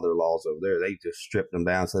relaxed a lot of their laws over there. They just stripped them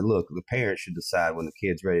down and said, look, the parents should decide when the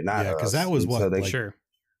kid's ready, not us. Yeah, because that was and what, so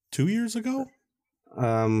 2 years ago?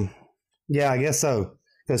 Yeah, I guess so.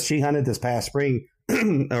 Because she hunted this past spring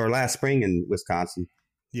or last spring in Wisconsin.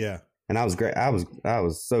 Yeah. And I was great. I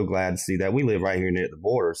was so glad to see that. We live right here near the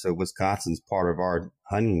border, so Wisconsin's part of our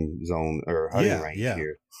hunting zone or hunting range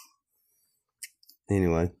here.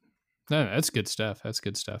 Anyway. No, that's good stuff. That's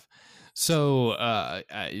good stuff. So, I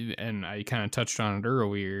kind of touched on it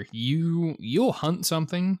earlier. You'll hunt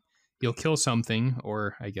something, you'll kill something,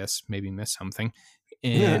 or I guess maybe miss something,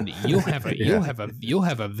 and you'll have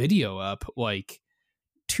a video up like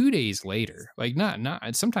 2 days later. Like not.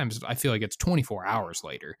 Sometimes I feel like it's 24 hours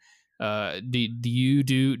later. Do you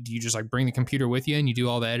just like bring the computer with you and you do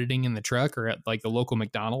all the editing in the truck or at like the local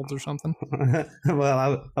McDonald's or something?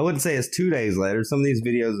 Well, I wouldn't say it's 2 days later. Some of these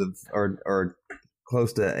videos are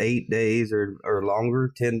close to 8 days or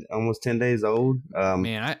longer, almost 10 days old.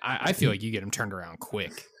 Man, I feel like you get them turned around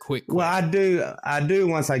quick. Well, I do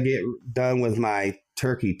once I get done with my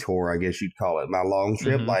turkey tour, I guess you'd call it, my long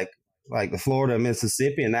trip, like the Florida,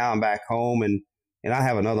 Mississippi, and now I'm back home and I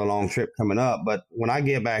have another long trip coming up. But when I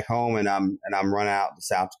get back home and I'm run out to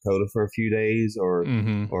South Dakota for a few days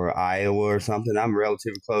or Iowa or something, I'm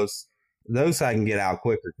relatively close. Those I can get out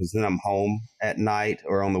quicker because then I'm home at night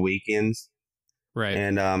or on the weekends. Right.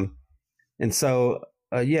 And so,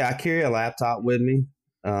 I carry a laptop with me.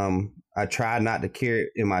 I try not to carry it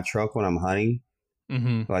in my truck when I'm hunting.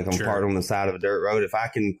 Like I'm parked on the side of a dirt road. If I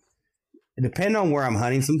can, depending on where I'm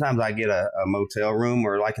hunting, sometimes I get a motel room,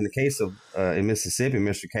 or like in the case of in Mississippi,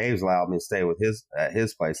 Mr. Caves allowed me to stay at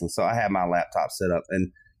his place. And so I have my laptop set up,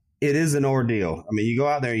 and it is an ordeal. I mean, you go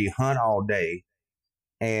out there, you hunt all day,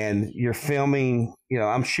 and you're filming,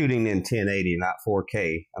 I'm shooting in 1080, not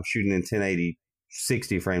 4K. I'm shooting in 1080,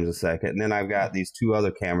 60 frames a second. And then I've got these two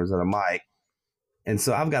other cameras and a mic. And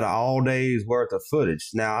so I've got an all day's worth of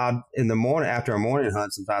footage. Now, in the morning, after a morning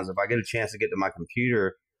hunt, sometimes if I get a chance to get to my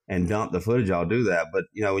computer and dump the footage, I'll do that. But,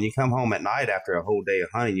 when you come home at night after a whole day of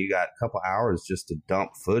hunting, you got a couple hours just to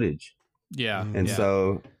dump footage. Yeah. And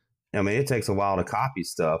so, it takes a while to copy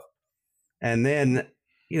stuff. And then,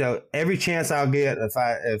 every chance I'll get,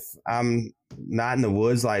 if I'm not in the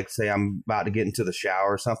woods, like say I'm about to get into the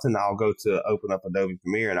shower or something, I'll go to open up Adobe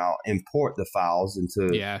Premiere and I'll import the files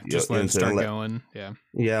into just let it start going.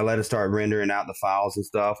 Let it start rendering out the files and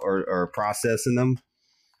stuff or processing them.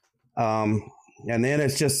 And then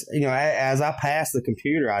it's just as I pass the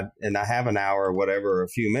computer, and I have an hour or whatever, or a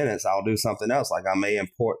few minutes, I'll do something else. Like I may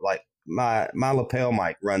import, like my lapel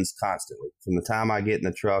mic runs constantly from the time I get in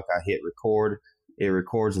the truck. I hit record. It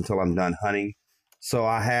records until I'm done hunting. So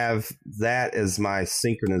I have that as my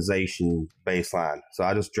synchronization baseline. So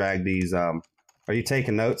I just drag these. Are you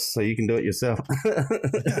taking notes so you can do it yourself?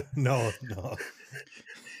 No.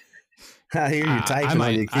 I hear you typing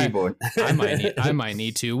on your keyboard. I might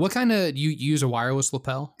need to. What kind of, you use a wireless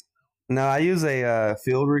lapel? No, I use a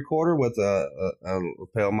field recorder with a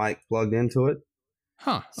lapel mic plugged into it.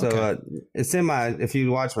 Huh. So it's in if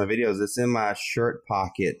you watch my videos, it's in my shirt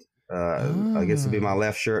pocket. I guess it'd be my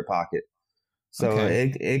left shirt pocket. So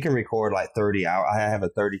it can record like 30 hours. I have a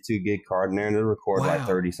 32 gig card in there, and it'll record like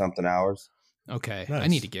 30 something hours. Okay. Nice. I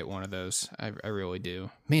need to get one of those. I really do.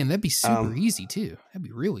 Man, that'd be super easy too. That'd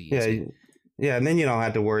be really easy. Yeah. And then you don't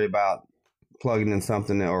have to worry about plugging in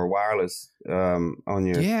something or wireless on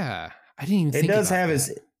your. Yeah. I didn't even think it does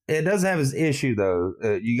have its issue though.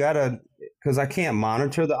 You gotta, because I can't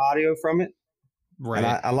monitor the audio from it. Right. And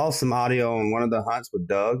I lost some audio on one of the hunts with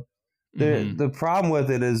Doug. The problem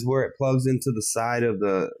with it is where it plugs into the side of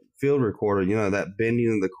the field recorder, that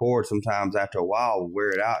bending of the cord sometimes after a while will wear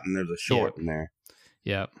it out, and there's a short in there.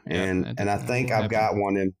 Yep. And I think I've got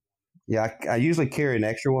one in. Yeah, I usually carry an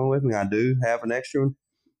extra one with me. I do have an extra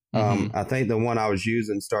one. I think the one I was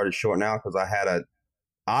using started shorting out because I had a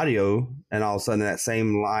audio, and all of a sudden that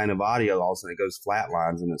same line of audio, all of a sudden it goes flat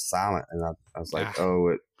lines and it's silent. And I was like,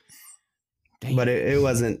 Dang. But it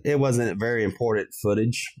wasn't very important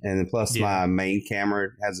footage, and plus my main camera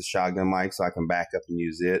has a shotgun mic, so I can back up and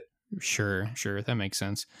use it. Sure, that makes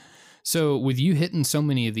sense. So with you hitting so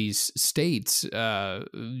many of these states,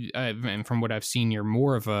 and from what I've seen, you're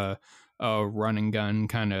more of a run and gun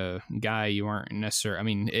kind of guy. You aren't necessarily. I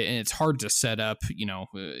mean, it's hard to set up,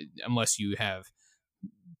 unless you have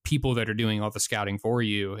people that are doing all the scouting for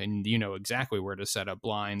you, and you know exactly where to set up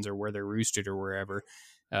blinds or where they're roosted or wherever.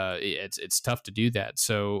 It's tough to do that.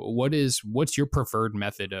 So what's your preferred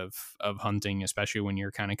method of hunting, especially when you're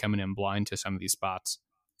kind of coming in blind to some of these spots?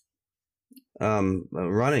 Run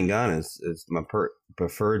and gun is my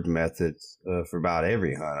preferred method for about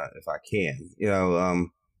every hunt if I can.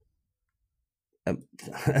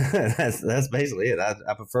 That's basically it.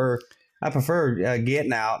 I prefer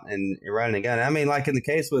getting out and running a gun. I mean, like in the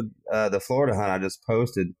case with the Florida hunt I just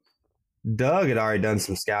posted, Doug had already done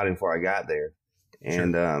some scouting before I got there.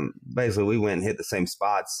 And basically, we went and hit the same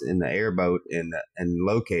spots in the airboat and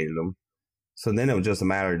located them. So then it was just a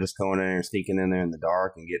matter of just going in there and sneaking in there in the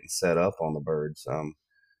dark and getting set up on the birds.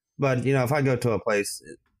 But if I go to a place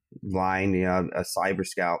blind, a cyber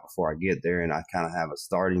scout before I get there, and I kind of have a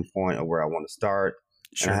starting point of where I want to start,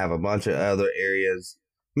 and I have a bunch of other areas.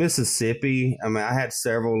 Mississippi, I mean, I had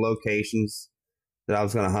several locations that I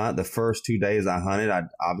was going to hunt. The first 2 days I hunted, I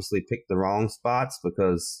obviously picked the wrong spots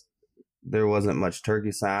because there wasn't much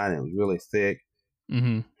turkey sign. It was really thick.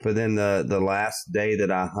 But then the last day that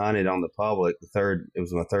I hunted on the public, it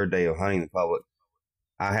was my third day of hunting the public,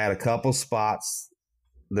 I had a couple spots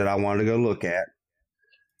that I wanted to go look at.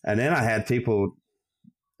 And then I had people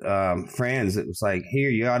friends, it was like, here,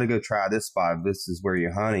 you ought to go try this spot. This is where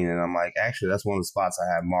you're hunting. And I'm like, actually, that's one of the spots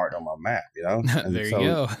I have marked on my map, you know? And There you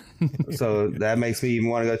go. So that makes me even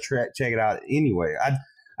want to go check it out anyway.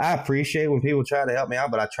 I appreciate when people try to help me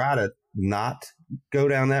out, but I try to not go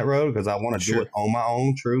down that road because I want to do it on my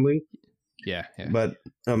own, truly. Yeah. But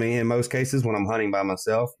I mean, in most cases when I'm hunting by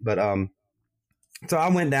myself, but so I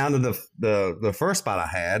went down to the first spot I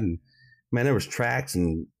had, and man, there was tracks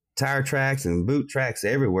and tire tracks and boot tracks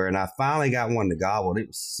everywhere, and I finally got one to gobble. It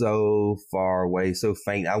was so far away, so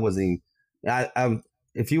faint. I wasn't even.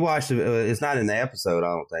 If you watched it, it's not in the episode, I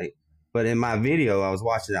don't think, but in my video, I was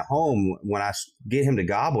watching at home when I get him to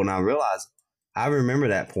gobble, and I realized I remember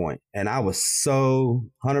that point, and I was so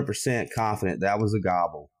 100% confident that was a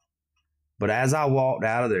gobble. But as I walked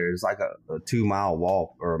out of there, it's like a 2-mile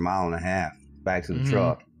walk or 1.5 miles back to the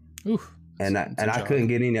truck. Oof. And I couldn't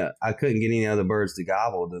get any other birds to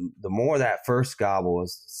gobble. The more that first gobble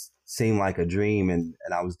seemed like a dream, and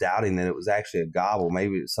I was doubting that it was actually a gobble.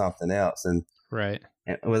 Maybe it's something else. And Right.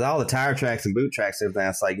 And with all the tire tracks and boot tracks and everything,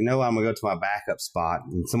 it's like, I'm going to go to my backup spot.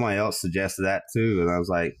 And somebody else suggested that too. And I was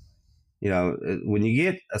like, when you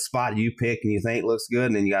get a spot you pick and you think looks good,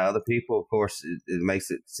 and then you got other people, of course, it makes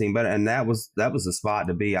it seem better. And that was the spot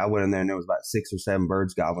to be. I went in there and there was about 6 or 7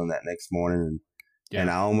 birds gobbling that next morning. And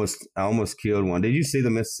I almost killed one. Did you see the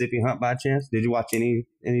Mississippi hunt by chance? Did you watch any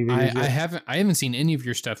videos? I haven't seen any of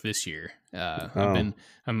your stuff this year. I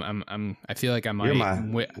feel like I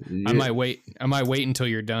might wait until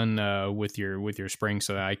you're done with your spring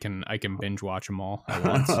so that I can binge watch them all at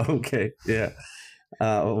once. Okay. Yeah.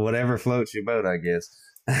 Whatever floats your boat, I guess.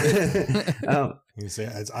 You say,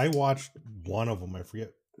 I watched one of them. I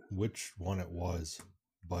forget which one it was,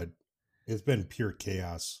 but it's been pure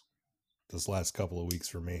chaos this last couple of weeks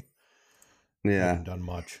for me. Yeah, I haven't done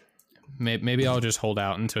much. Maybe I'll just hold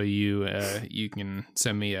out until you can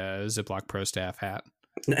send me a Ziploc Pro Staff hat.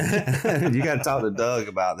 You got to talk to Doug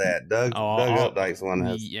about that. Doug Updike's one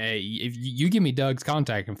has. Yeah, if you give me Doug's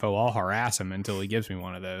contact info, I'll harass him until he gives me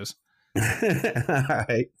one of those. All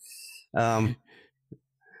right.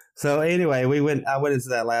 So anyway, I went into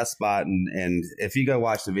that last spot, and if you go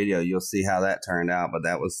watch the video, you'll see how that turned out. But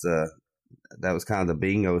that was kind of the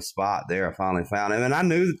bingo spot there. I finally found it, and I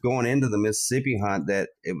knew going into the Mississippi hunt that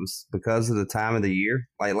it was because of the time of the year.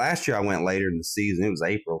 Like last year, I went later in the season; it was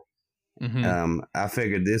April. Mm-hmm. I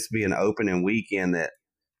figured this being an opening weekend that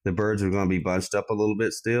the birds were going to be bunched up a little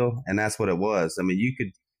bit still, and that's what it was. I mean,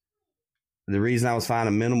 the reason I was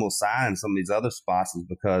finding minimal sign in some of these other spots is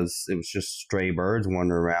because it was just stray birds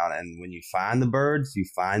wandering around. And when you find the birds, you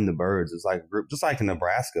find the birds. It's like a group, just like in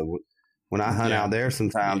Nebraska. When I hunt out there,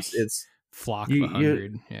 sometimes it's flock of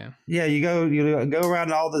 100. Yeah. You go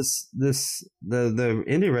around all the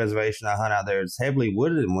Indian reservation I hunt out there is heavily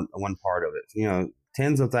wooded in one part of it.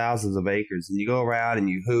 Tens of thousands of acres, and you go around and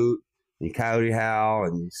you hoot, and you coyote howl,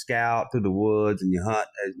 and you scout through the woods, and you hunt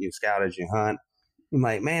as you scout as you hunt. I'm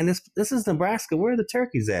like, man, this is Nebraska. Where are the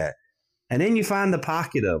turkeys at? And then you find the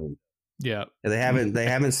pocket of them. Yeah, they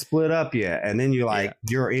haven't split up yet. And then you're like,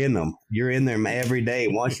 You're in them. You're in them every day.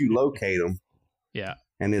 Once you locate them, yeah,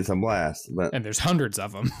 and it's a blast. And there's hundreds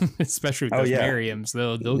of them, especially with those Merriams.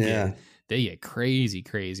 They get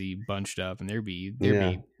crazy bunched up, and there'd be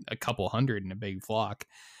a couple hundred in a big flock.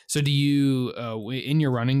 So do you in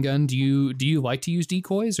your running gun, do you like to use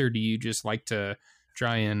decoys, or do you just like to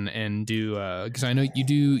try and do because I know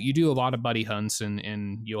you do a lot of buddy hunts,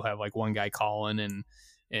 and you'll have like one guy calling and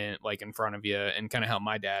like in front of you, and kind of how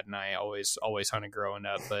my dad and I always hunted growing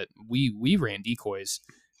up. But we ran decoys.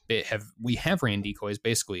 We have ran decoys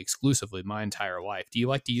basically exclusively my entire life. Do you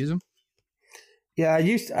like to use them? Yeah, I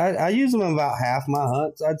use them in about half my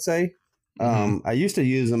hunts, I'd say. Mm-hmm. I used to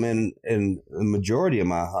use them in the majority of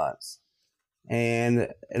my hunts, and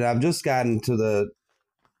I've just gotten to the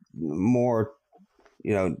more.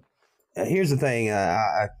 Here's the thing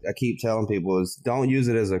I keep telling people is don't use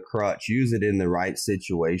it as a crutch. Use it in the right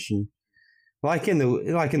situation. Like in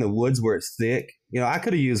the woods where it's thick. I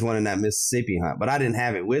could have used one in that Mississippi hunt, but I didn't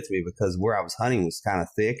have it with me because where I was hunting was kind of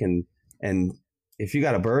thick. And if you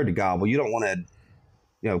got a bird to gobble, you don't want to,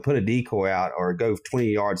 put a decoy out or go 20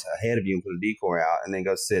 yards ahead of you and put a decoy out and then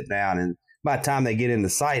go sit down. And by the time they get in the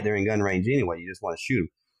sight, they're in gun range anyway. You just want to shoot them.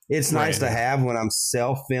 It's nice to have when I'm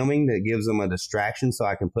self-filming that gives them a distraction so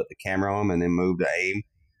I can put the camera on them and then move to aim.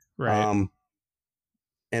 Right.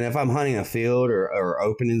 And if I'm hunting a field or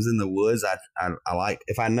openings in the woods, I like,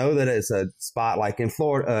 if I know that it's a spot like in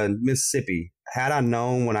Florida, Mississippi, had I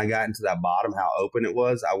known when I got into that bottom how open it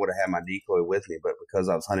was, I would have had my decoy with me. But because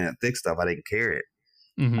I was hunting that thick stuff, I didn't carry it.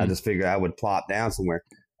 Mm-hmm. I just figured I would plop down somewhere.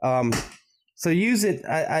 So use it.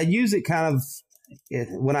 I use it kind of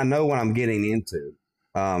when I know what I'm getting into.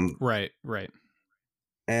 Right.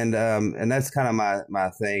 And that's kind of my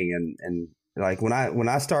thing. And like when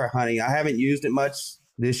I start hunting, I haven't used it much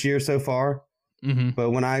this year so far. Mm-hmm. But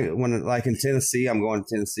when like in Tennessee, I'm going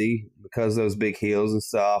to Tennessee because of those big hills and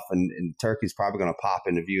stuff, and turkey's probably going to pop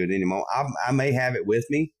into view at any moment. I may have it with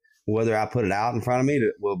me. Whether I put it out in front of me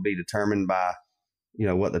will be determined by,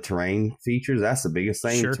 what the terrain features. That's the biggest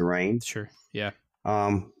thing, Sure. terrain. Sure. Yeah.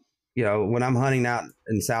 When I'm hunting out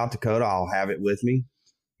in South Dakota, I'll have it with me.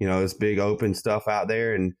 It's big open stuff out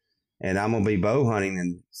there, and I'm gonna be bow hunting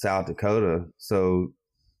in South Dakota, so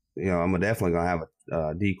I'm definitely gonna have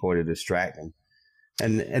a decoy to distract them.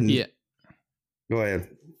 And yeah. Go ahead.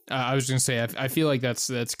 I was gonna say I feel like that's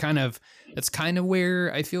kind of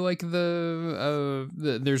where I feel like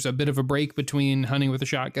the there's a bit of a break between hunting with a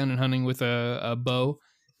shotgun and hunting with a bow.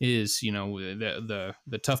 Is the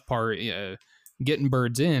tough part. Getting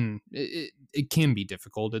birds in, it can be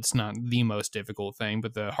difficult. It's not the most difficult thing,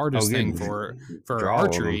 but the hardest thing for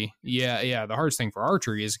archery, the hardest thing for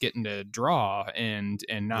archery is getting to draw and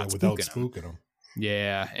not without spooking them.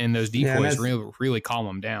 Yeah, and those decoys really calm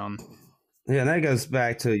them down. Yeah, and that goes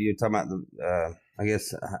back to you talking about the I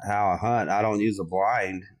guess how I hunt. I don't use a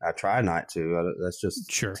blind. I try not to. That's just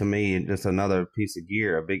to me just another piece of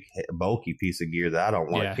gear, a big bulky piece of gear that I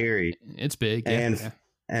don't want to carry. It's big, And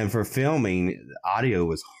for filming, audio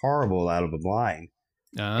was horrible out of a blind,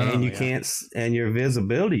 and you can't, and your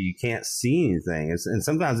visibility, you can't see anything. And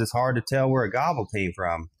sometimes it's hard to tell where a gobble came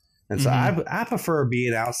from. And so I prefer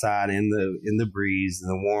being outside in the breeze and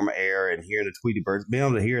the warm air and hearing the Tweety birds, being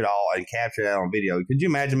able to hear it all and capture that on video. Could you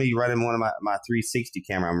imagine me running one of my 360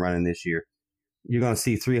 camera I'm running this year? You're going to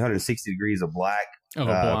see 360 degrees of black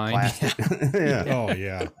blind plastic. Yeah. Oh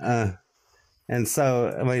yeah. And so,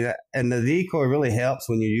 and the decoy really helps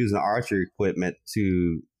when you're using archery equipment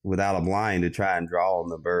without a blind to try and draw on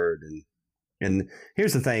the bird. And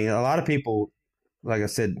here's the thing. A lot of people, like I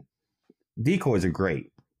said, decoys are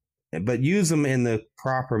great, but use them in the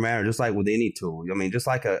proper manner, just like with any tool. I mean, just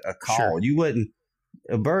like a call. Sure. You wouldn't,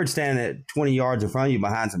 a bird standing at 20 yards in front of you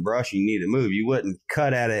behind some brush, you need to move. You wouldn't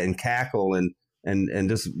cut at it and cackle and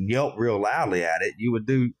just yelp real loudly at it. You would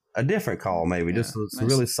do a different call, maybe just nice.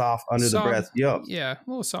 Really soft under the breath yelp. Yeah, a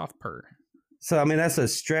little soft purr. So, I mean, that's a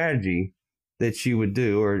strategy that you would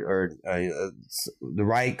do, or the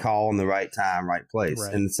right call in the right time, right place.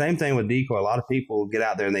 Right. And the same thing with decoy. A lot of people get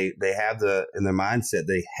out there and they have in their mindset,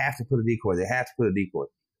 they have to put a decoy. They have to put a decoy.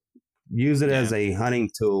 Use it as a hunting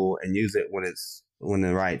tool and use it when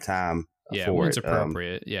the right time. Yeah, when it's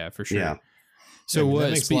appropriate. For sure. Yeah. So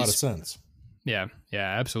that makes a lot of sense. Yeah,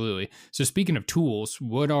 absolutely. So speaking of tools,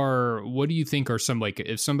 what do you think are some, like,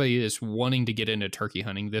 if somebody is wanting to get into turkey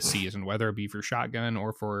hunting this season, whether it be for shotgun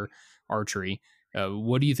or for archery,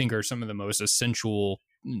 what do you think are some of the most essential,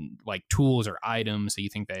 like, tools or items that you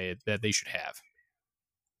think that they should have?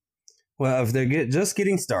 Well, if they're just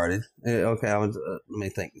getting started, okay, let me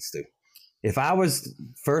think this through. If I was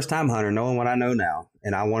first time hunter, knowing what I know now,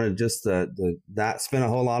 and I wanted just to not spend a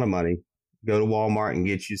whole lot of money, go to Walmart and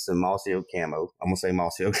get you some Mossy Oak camo. I'm gonna say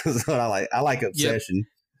Mossy Oak because I like Obsession. Yep.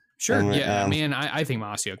 Sure. I think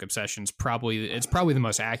Mossy Oak Obsession's probably the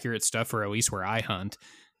most accurate stuff for at least where I hunt.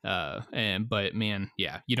 You don't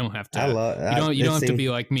have to. You don't have to be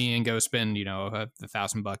like me and go spend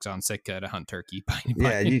 $1,000 on Sitka to hunt turkey by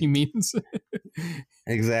any means.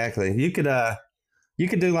 Exactly. You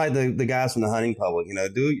could do like the guys from the hunting public,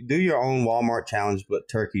 do your own Walmart challenge, but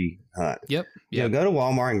turkey hunt. Yep. Go to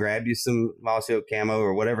Walmart and grab you some Mossy Oak camo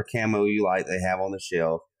or whatever camo you like they have on the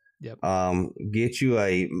shelf. Yep. Get you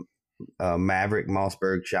a Maverick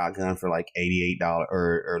Mossberg shotgun for like $88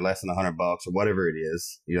 or less than $100 or whatever it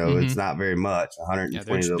is. It's not very much.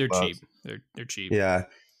 $120. They're cheap. They're cheap. Yeah.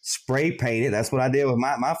 Spray paint it. That's what I did with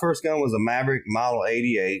my first gun was a Maverick Model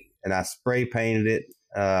 88, and I spray painted it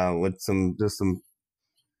with some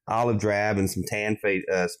olive drab and some tan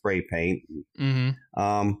spray paint.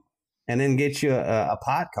 Mm-hmm. And then get you a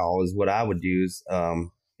pot call is what I would use. And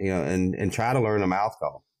try to learn a mouth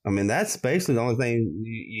call. I mean, that's basically the only thing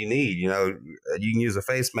you need. You can use a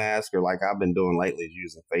face mask, or like I've been doing lately, is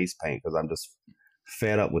using face paint because I'm just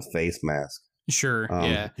fed up with face mask. Sure.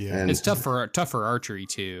 Yeah. It's tough for archery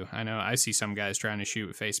too. I know I see some guys trying to shoot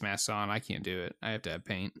with face masks on. I can't do it. I have to have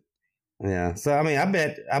paint. Yeah. So, I mean,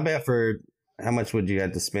 I bet for how much would you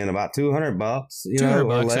have to spend? About $200,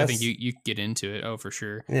 $200. I think you get into it. Oh, for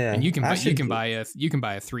sure. Yeah. And you can buy a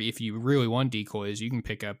 3 if you really want decoys. You can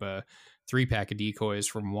pick up a 3-pack of decoys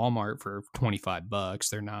from Walmart for $25.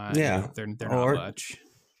 They're not. Yeah. They're not much.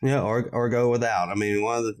 Yeah. Or go without. I mean,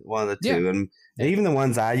 one of the two, and even the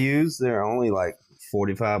ones I use, they're only like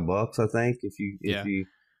 $45, I think. If you,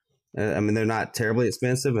 I mean, they're not terribly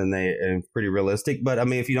expensive and they're pretty realistic. But I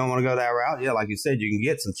mean, if you don't want to go that route, yeah, like you said, you can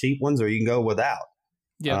get some cheap ones or you can go without.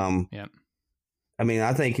 Yeah. I mean,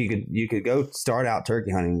 I think you could go start out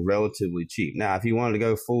turkey hunting relatively cheap. Now, if you wanted to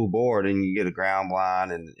go full bore, then you get a ground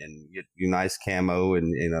blind and get your nice camo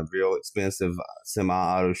and a real expensive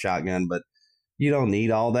semi-auto shotgun. But you don't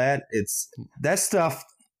need all that. That's stuff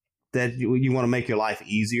that you want to make your life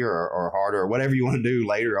easier or harder or whatever you want to do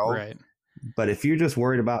later on. Right. But if you're just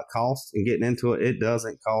worried about cost and getting into it, it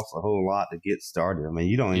doesn't cost a whole lot to get started. I mean,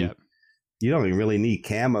 you don't even really need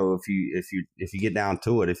camo if you get down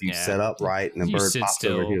to it. If you set up right and the bird pops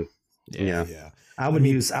still over you. Yeah. I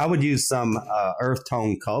would use some earth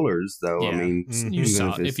tone colors though. I mean,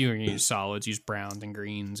 if you were going to use solids, use browns and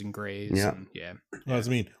greens and grays. Yeah. Well, I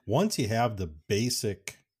mean, once you have the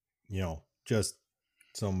basic, just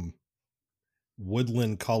some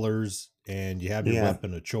woodland colors and you have your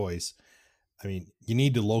weapon of choice. I mean, you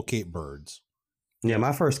need to locate birds. Yeah,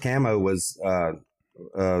 my first camo was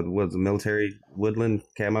the military woodland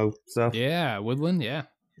camo stuff. Yeah, woodland. Yeah,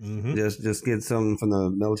 just get some from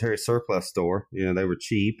the military surplus store. They were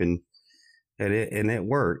cheap and it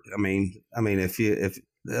worked. I mean, if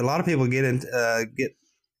a lot of people you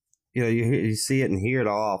see it and hear it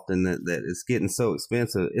often that it's getting so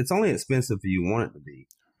expensive. It's only expensive if you want it to be.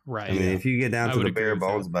 Right. I mean, if you get down to the bare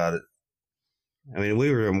bones about it. I mean,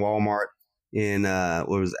 we were in Walmart in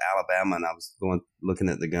Alabama, and I was looking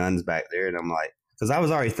at the guns back there, and I'm like, because I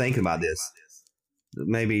was already thinking about this,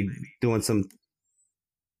 maybe doing some.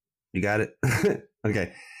 You got it?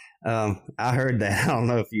 Okay. I heard that. I don't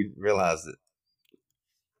know if you realized it.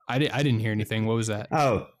 I didn't hear anything. What was that?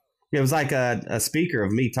 Oh, it was like a speaker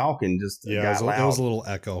of me talking. Just it was a little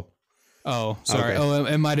echo. Oh, sorry. Okay. Oh,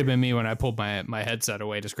 it might have been me when I pulled my headset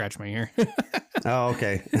away to scratch my ear. Oh,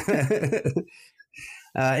 okay.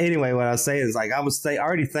 Anyway, what I was saying is like I was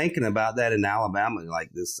already thinking about that in Alabama, like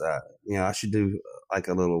this. I should do like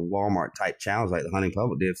a little Walmart type challenge, like the Hunting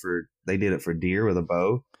Public did they did it for deer with a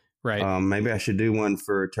bow. Right. Maybe I should do one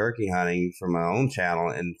for turkey hunting for my own channel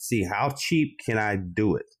and see how cheap can I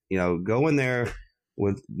do it. Go in there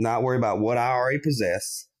with not worry about what I already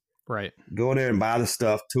possess. Right. Go in there and buy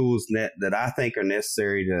the tools that I think are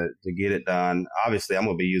necessary to get it done. Obviously, I'm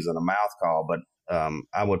going to be using a mouth call, but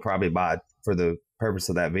I would probably buy, for the purpose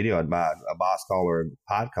of that video, I'd buy a boss call or a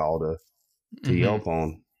pod call to yelp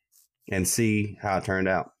on and see how it turned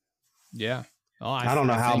out. Yeah. Oh, I don't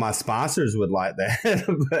know how my sponsors would like that,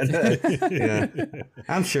 but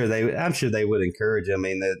I'm sure they would encourage. I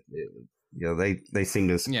mean they seem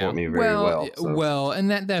to support me very well. So. Well, and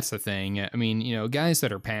that's the thing. I mean, guys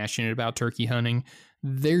that are passionate about turkey hunting,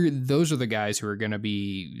 those are the guys who are going to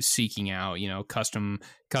be seeking out, custom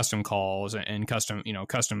calls and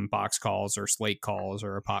custom box calls or slate calls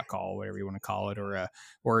or a pot call, whatever you want to call it, or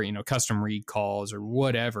custom reed calls or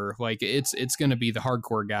whatever. Like it's going to be the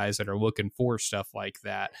hardcore guys that are looking for stuff like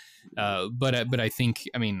that. But I think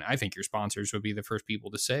your sponsors would be the first people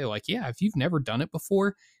to say, like, yeah, if you've never done it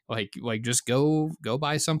before, like just go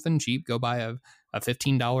buy something cheap, go buy a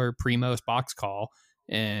 $15 Primos box call.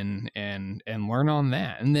 And learn on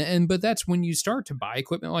that. But that's when you start to buy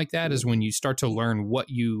equipment like that, is when you start to learn what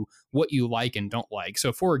you like and don't like.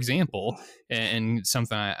 So for example, and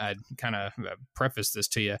something I'd kind of preface this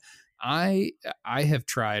to you, I have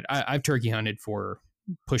tried, I've turkey hunted for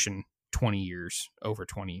pushing 20 years,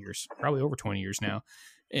 probably over 20 years now.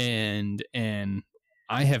 And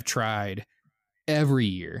I have tried every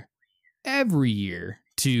year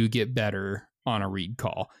to get better on a reed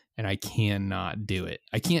call. And I cannot do it.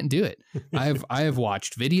 I can't do it. I have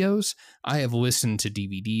watched videos. I have listened to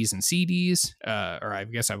DVDs and CDs, or I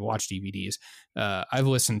guess I've watched DVDs. I've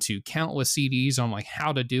listened to countless CDs on like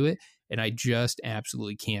how to do it, and I just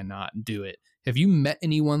absolutely cannot do it. Have you met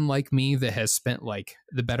anyone like me that has spent like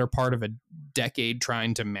the better part of a decade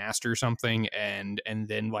trying to master something, and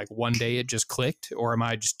then like one day it just clicked, or am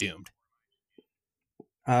I just doomed?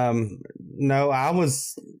 No, I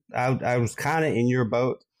was kind of in your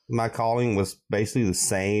boat. My calling was basically the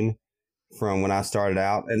same from when I started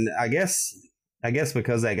out. And I guess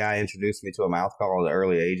because that guy introduced me to a mouth call at an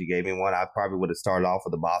early age, he gave me one, I probably would have started off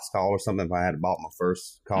with a box call or something if I had bought my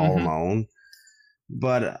first call on my own.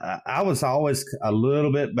 But I was always a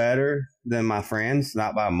little bit better than my friends,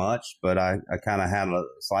 not by much, but I kind of had a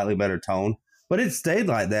slightly better tone. But it stayed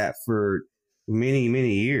like that for many,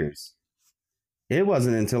 many years. It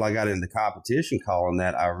wasn't until I got into competition calling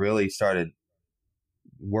that I really started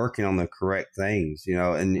working on the correct things,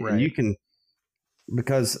 and you can,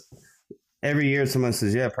 because every year someone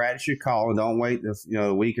says, yeah, practice your call and don't wait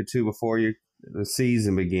a week or two before the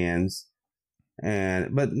season begins.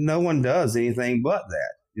 but no one does anything but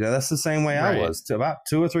that. That's the same way I was. To about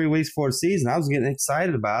 2 or 3 weeks before the season, I was getting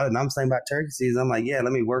excited about it, and I'm saying about turkey season, I'm like, yeah,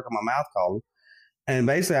 let me work on my mouth calling. And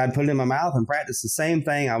basically, I'd put it in my mouth and practice the same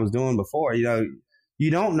thing I was doing before. You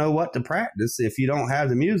don't know what to practice if you don't have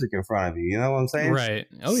the music in front of you. You know what I'm saying? Right.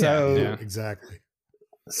 Oh, yeah. Exactly.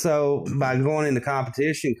 So by going into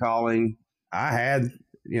competition calling, I had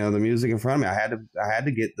the music in front of me. I had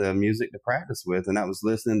to get the music to practice with, and that was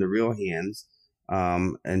listening to real hens,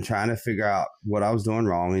 and trying to figure out what I was doing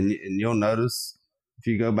wrong. And you'll notice if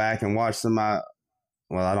you go back and watch some of my,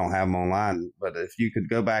 well, I don't have them online, but if you could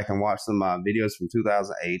go back and watch some of my videos from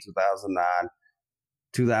 2008, 2009.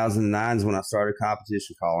 2009 is when I started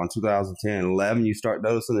competition calling. 2010, 11, you start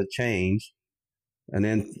noticing a change. And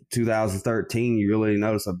then 2013, you really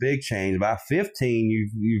notice a big change. By 15,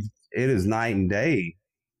 it is night and day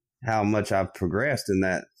how much I've progressed in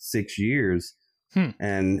that 6 years.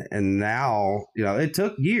 And now, it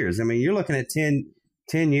took years. I mean, you're looking at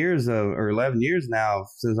 10 years or 11 years now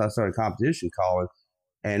since I started competition calling,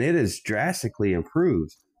 and it has drastically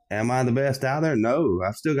improved. Am I the best out there? No,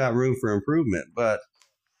 I've still got room for improvement, but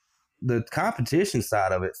the competition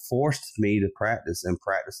side of it forced me to practice in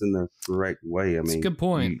the correct way. I mean, it's a good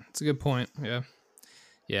point. It's a good point. Yeah.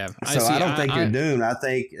 Yeah. So I don't think you're doomed. I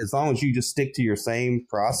think as long as you just stick to your same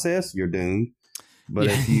process, you're doomed. But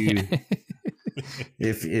if you,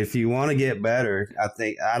 if you want to get better,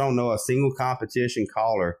 I don't know a single competition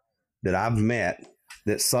caller that I've met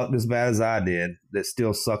that sucked as bad as I did, that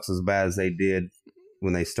still sucks as bad as they did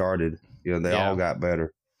when they started. They all got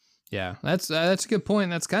better. Yeah, that's a good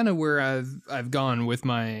point. That's kind of where I've gone with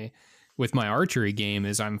my archery game.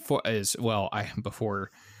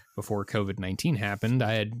 Before COVID-19 happened,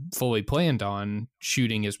 I had fully planned on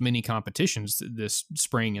shooting as many competitions this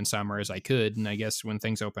spring and summer as I could, and I guess when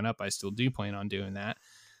things open up, I still do plan on doing that.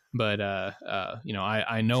 But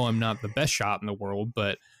I know I'm not the best shot in the world,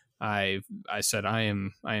 but I said I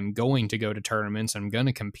am going to go to tournaments. I'm going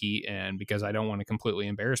to compete, and because I don't want to completely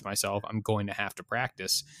embarrass myself, I'm going to have to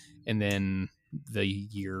practice. And then the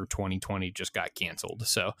year 2020 just got canceled.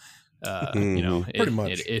 So, pretty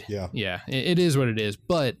much, it is what it is.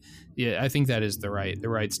 But yeah, I think that is the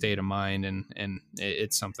right state of mind, and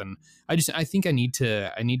it's something I think I need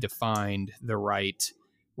to find the right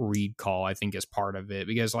read call. I think is part of it,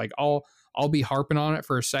 because like I'll be harping on it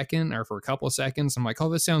for a second or for a couple of seconds. I'm like, oh,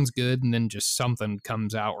 this sounds good. And then just something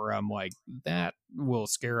comes out where I'm like, that will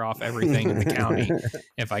scare off everything in the county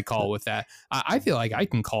if I call with that. I feel like I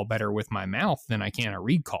can call better with my mouth than I can a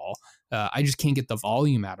read call. I just can't get the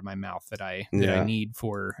volume out of my mouth that I need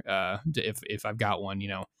for if I've got one,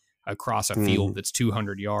 across a field that's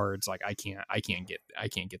 200 yards. Like I can't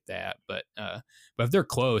get that. But if they're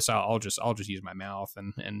close, I'll just use my mouth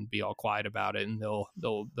and be all quiet about it, and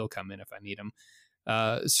they'll come in if I need them.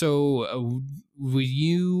 So will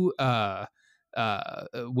you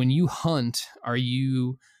when you hunt, are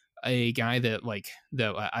you a guy that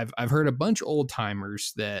I've heard a bunch of old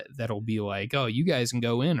timers that'll be like, oh, you guys can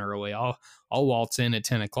go in early. I'll waltz in at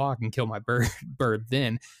 10 o'clock and kill my bird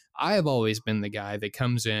then. I have always been the guy that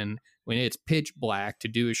comes in when it's pitch black to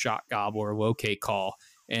do a shot gobble or locate call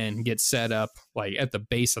and get set up like at the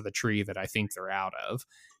base of the tree that I think they're out of,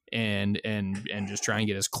 and just try and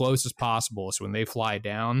get as close as possible. So when they fly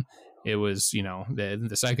down, it was,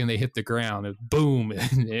 the second they hit the ground, it boom,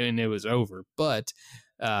 and it was over. But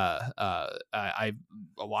a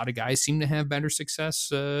lot of guys seem to have better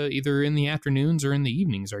success either in the afternoons or in the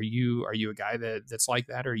evenings. Are you a guy that's like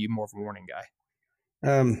that, or are you more of a morning guy?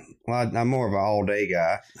 Well, I'm more of an all day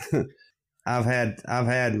guy. I've had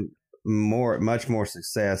much more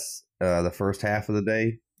success the first half of the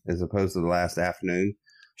day as opposed to the last afternoon.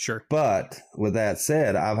 Sure. But with that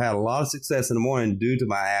said, I've had a lot of success in the morning due to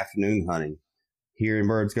my afternoon hunting, hearing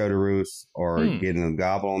birds go to roost or getting a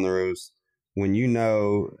gobble on the roost. When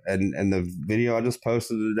and the video I just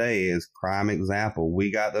posted today is prime example.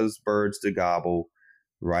 We got those birds to gobble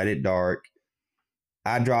right at dark.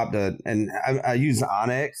 I dropped I use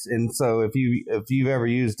Onyx, and so if you've ever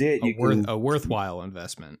used it, a worthwhile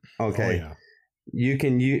investment. Okay, oh, yeah.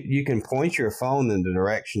 You can point your phone in the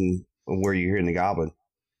direction where you're hearing the gobbling,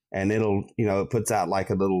 and it'll it puts out like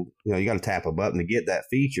a little you got to tap a button to get that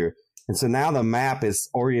feature, and so now the map is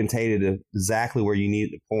orientated exactly where you need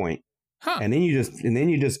it to point. Huh. And then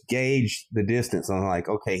you just gauge the distance on like,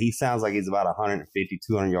 okay, he sounds like he's about 150,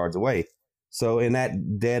 200 yards away. So in that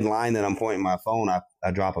dead line that I'm pointing my phone,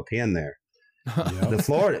 I drop a pin there. Yep.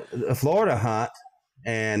 The Florida hunt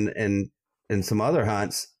and some other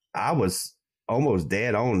hunts, I was almost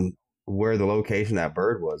dead on where the location of that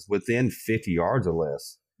bird was, within 50 yards or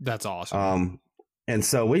less. That's awesome. And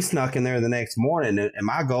so we snuck in there the next morning, and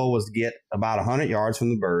my goal was to get about 100 yards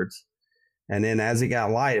from the birds. And then as it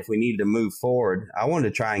got light, if we needed to move forward, I wanted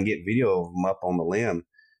to try and get video of them up on the limb.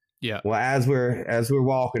 Yeah. Well, as we're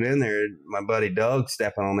walking in there, my buddy Doug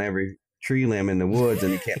stepping on every tree limb in the woods,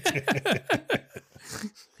 and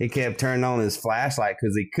he kept turning on his flashlight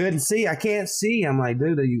because he couldn't see. I can't see. I'm like,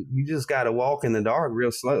 dude, you just got to walk in the dark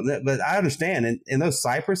real slow. But I understand. In those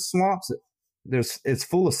cypress swamps, it's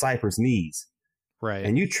full of cypress knees. Right.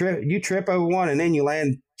 And you trip over one, and then you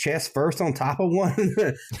land chest first on top of one.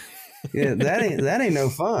 Yeah, that ain't no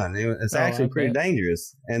fun. It's actually pretty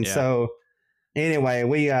dangerous. And so anyway,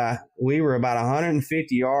 we were about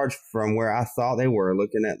 150 yards from where I thought they were,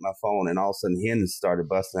 looking at my phone, and all of a sudden hens started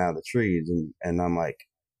busting out of the trees, and I'm like,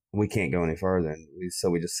 we can't go any further. And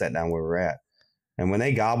so we just sat down where we're at. And when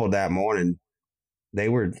they gobbled that morning, they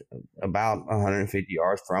were about 150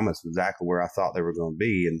 yards from us, exactly where I thought they were going to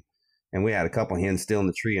be. And we had a couple of hens still in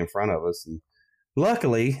the tree in front of us. And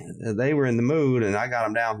luckily, they were in the mood, and I got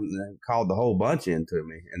them down and called the whole bunch into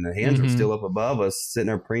me. And the hens were still up above us, sitting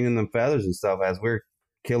there preening them feathers and stuff as we're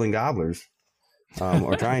killing gobblers,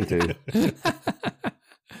 or trying to.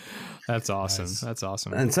 That's awesome. Nice. That's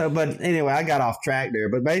awesome. And so, but anyway, I got off track there.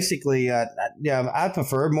 But basically, I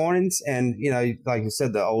prefer mornings. And, like you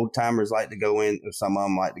said, the old timers like to go in, or some of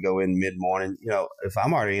them like to go in mid-morning. If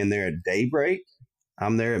I'm already in there at daybreak,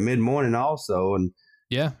 I'm there at mid-morning also. And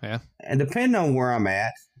yeah. And depending on where I'm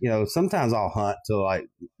at, sometimes I'll hunt till like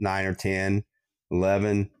 9 or 10,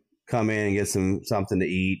 11, come in and get something to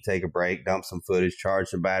eat, take a break, dump some footage, charge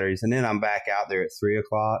the batteries. And then I'm back out there at 3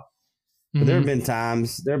 o'clock. But there have been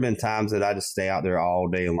times that I just stay out there all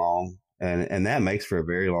day long. And that makes for a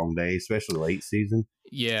very long day, especially late season.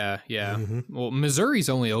 Yeah. Well, Missouri's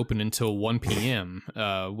only open until 1 p.m.,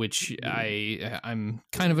 which I'm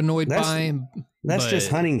kind of annoyed by. That's just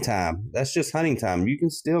hunting time. You can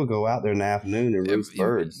still go out there in the afternoon and roost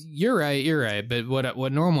birds. You're right. But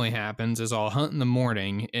what normally happens is I'll hunt in the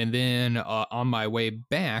morning, and then on my way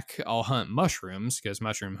back, I'll hunt mushrooms, because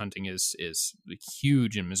mushroom hunting is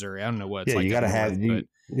huge in Missouri. I don't know what it's like. You got to have.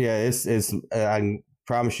 It's. I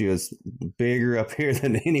promise you, it's bigger up here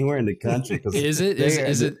than anywhere in the country. Is it?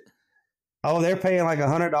 Is it? Oh, they're paying like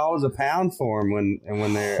 $100 a pound for them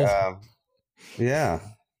when they're. Yeah.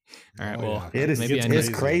 All right. Well, it is. It's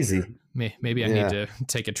crazy. Maybe I need to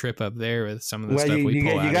take a trip up there with some of the stuff we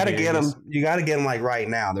pull out. You got to get them. You got to get them like right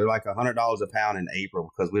now. They're like $100 a pound in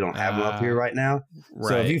April, because we don't have them up here right now.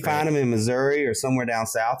 So if you find them in Missouri or somewhere down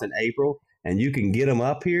south in April, and you can get them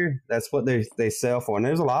up here, that's what they sell for. And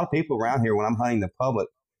there's a lot of people around here when I'm hunting the public.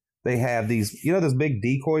 They have these, those big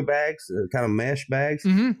decoy bags, kind of mesh bags.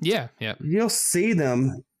 Mm-hmm. Yeah. You'll see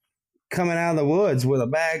them coming out of the woods with a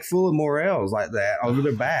bag full of morels like that over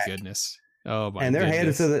their back. Goodness. Oh my! And they're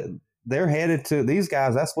headed to these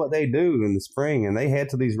guys. That's what they do in the spring, and they head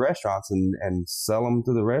to these restaurants and sell them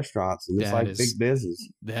to the restaurants, and it's big business.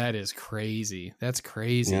 That is crazy. That's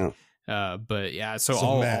crazy. Yeah. But yeah,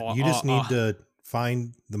 so Matt, you just need to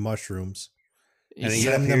find the mushrooms and then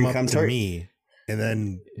send them up to me, and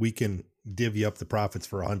then we can divvy up the profits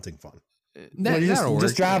for hunting fun.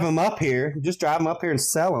 Just drive them up here. Just drive them up here and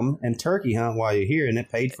sell them, and turkey hunt while you're here, and it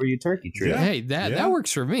paid for your turkey trip. Yeah. Hey, that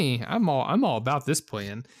works for me. I'm all about this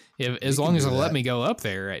plan. As long as they'll let me go up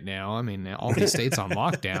there right now. I mean, all these states on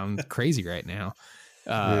lockdown, crazy right now.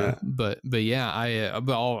 But yeah,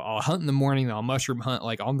 I'll hunt in the morning. I'll mushroom hunt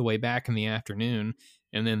like on the way back in the afternoon,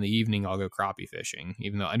 and then the evening I'll go crappie fishing.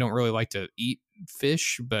 Even though I don't really like to eat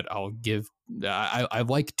fish, but I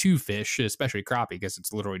like to fish, especially crappie, because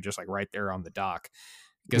it's literally just like right there on the dock.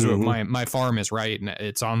 Because my farm is right, and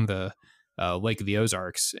it's on the Lake of the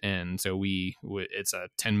Ozarks, and so it's a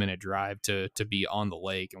 10-minute drive to be on the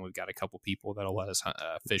lake, and we've got a couple people that'll let us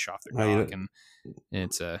fish off their dock, and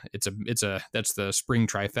it's that's the spring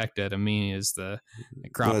trifecta to me, is the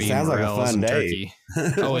crappie, and morels, and turkey.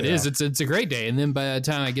 Oh, it is. It's a great day, and then by the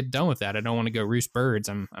time I get done with that, I don't want to go roost birds.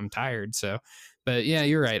 I'm tired. So, but yeah,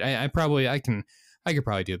 you're right. I could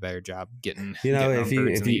probably do a better job getting birds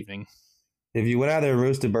in the evening. If you went out there and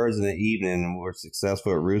roosted birds in the evening and were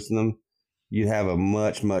successful at roosting them, you'd have a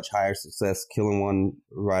much, much higher success killing one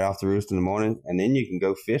right off the roost in the morning, and then you can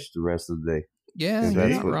go fish the rest of the day. Yeah, you're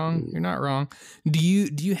not wrong. You're not wrong. Do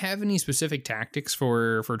you have any specific tactics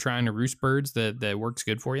for trying to roost birds that works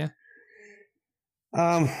good for you?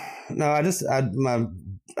 No, I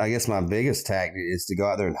guess my biggest tactic is to go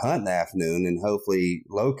out there and hunt in the afternoon and hopefully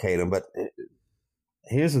locate them. But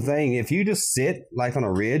here's the thing: if you just sit like on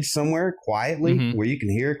a ridge somewhere quietly where you can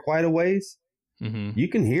hear quite a ways, you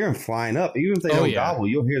can hear them flying up. Even if they don't gobble,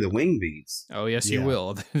 you'll hear the wing beats. Oh, yes, you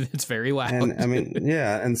will. It's very loud. And I mean,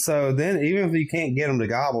 yeah. And so then even if you can't get them to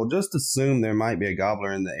gobble, just assume there might be a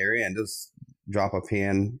gobbler in the area and just drop a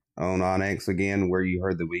pin on Onyx again where you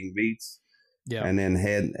heard the wing beats. Yeah. And then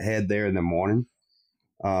head there in the morning.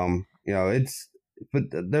 But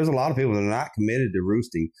there's a lot of people that are not committed to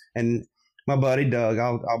roosting. And my buddy Doug,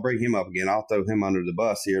 I'll bring him up again. I'll throw him under the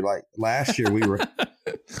bus here. Like last year,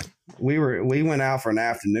 we went out for an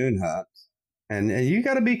afternoon hunt, and you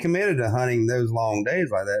got to be committed to hunting those long days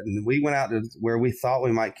like that. And we went out to where we thought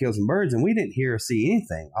we might kill some birds, and we didn't hear or see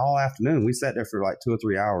anything all afternoon. We sat there for like 2 or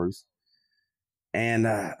 3 hours, and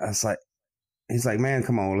I was like, he's like, man,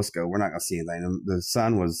 come on, let's go. We're not gonna see anything. And the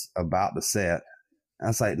sun was about to set. I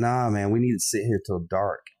was like, nah, man, we need to sit here till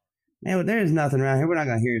dark. Man, there's nothing around here. We're not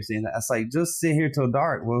going to hear anything. I was like, just sit here till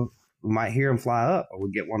dark. Well, we might hear them fly up or we'll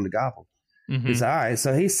get one to gobble. Mm-hmm. He said, all right.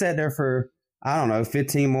 So he sat there for,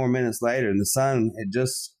 15 more minutes later, and the sun had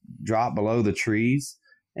just dropped below the trees.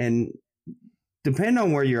 And depending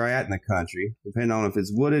on where you're at in the country, depending on if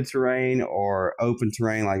it's wooded terrain or open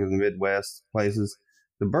terrain like in the Midwest places,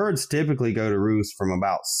 the birds typically go to roost from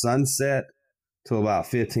about sunset till about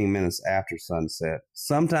 15 minutes after sunset.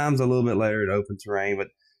 Sometimes a little bit later in open terrain, but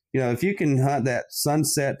if you can hunt that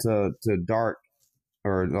sunset to dark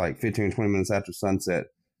or like 15 or 20 minutes after sunset,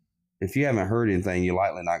 if you haven't heard anything, you're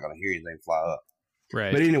likely not going to hear anything fly up.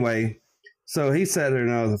 Right. But anyway, so he sat there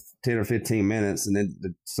another 10 or 15 minutes, and then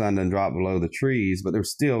the sun done dropped below the trees, but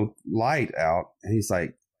there's still light out. And he's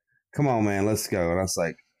like, come on, man, let's go. And I was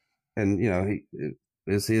like, and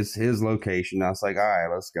it's his location. I was like, all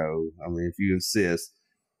right, let's go. I mean, if you insist.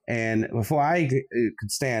 And before I could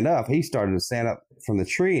stand up, he started to stand up from the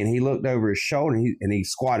tree, and he looked over his shoulder, and he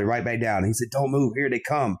squatted right back down. He said, don't move, here they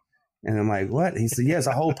come. And I'm like, what? He said, yes,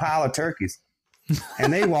 a whole pile of turkeys.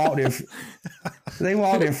 And they walked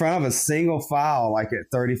in front of a single file, like at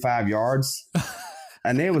 35 yards.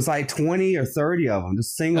 And there was like 20 or 30 of them,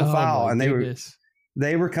 just single file. And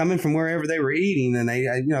they were coming from wherever they were eating. And they,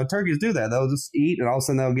 turkeys do that. They'll just eat, and all of a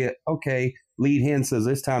sudden they'll get, okay, lead hen says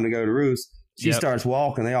it's time to go to roost. She starts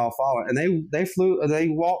walking. They all follow, and they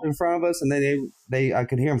walked in front of us, and then I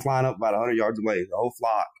could hear them flying up about 100 yards away, the whole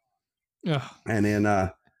flock. Ugh. And then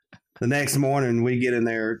the next morning we get in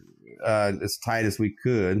there as tight as we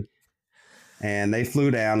could, and they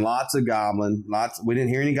flew down. Lots of gobbling. We didn't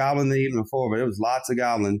hear any gobbling the evening before, but it was lots of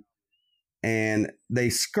gobbling, and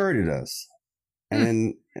they skirted us, and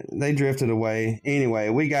then they drifted away. Anyway,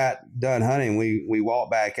 we got done hunting. We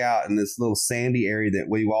walked back out in this little sandy area that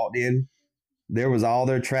we walked in. There was all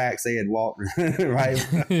their tracks. They had walked right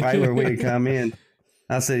where we had come in.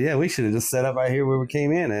 I said, yeah, we should have just set up right here where we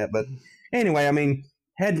came in at. But anyway, I mean,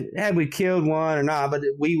 had we killed one or not, but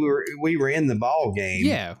we were in the ball game.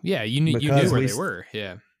 Yeah, you knew where they were.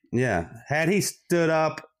 Yeah. Had he stood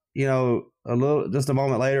up, just a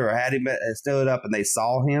moment later, or had he stood up and they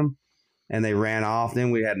saw him and they ran off,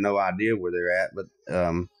 then we had no idea where they're at. But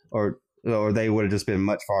or they would have just been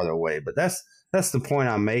much farther away. But that's the point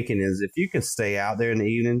I'm making, is if you can stay out there in the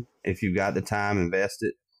evening, if you've got the time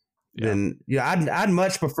invested, then I'd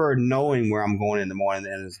much prefer knowing where I'm going in the morning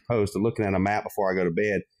as opposed to looking at a map before I go to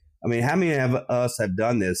bed. I mean, how many of us have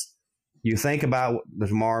done this? You think about the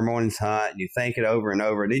tomorrow morning's hunt, and you think it over and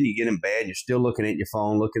over, and then you get in bed and you're still looking at your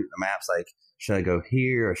phone, looking at the maps like, should I go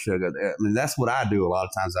here or should I go there? I mean, that's what I do a lot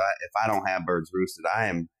of times. If I don't have birds roosted,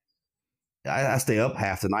 I stay up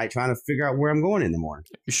half the night trying to figure out where I'm going in the morning.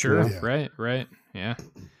 Sure. Right. Yeah.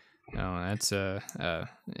 No, that's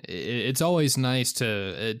it's always nice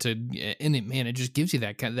to and it just gives you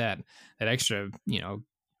that extra,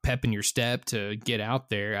 pep in your step to get out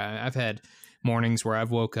there. I've had mornings where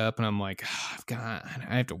I've woke up and I'm like, I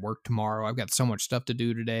have to work tomorrow. I've got so much stuff to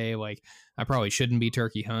do today. Like, I probably shouldn't be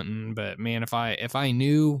turkey hunting, but man, if I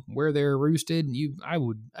knew where they're roosted,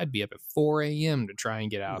 I'd be up at 4 a.m. to try and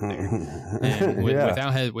get out there, and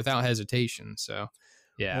without hesitation. So,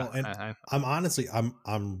 yeah. Well,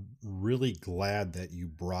 I'm really glad that you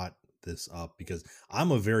brought this up, because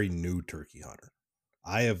I'm a very new turkey hunter.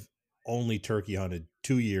 I have only turkey hunted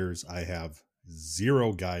 2 years. I have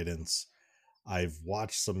zero guidance. I've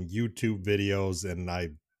watched some YouTube videos, and I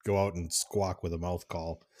go out and squawk with a mouth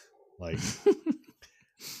call,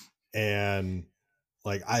 and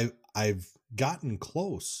I've gotten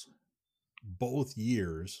close both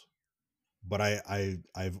years, but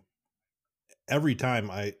I've every time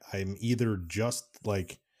I'm either just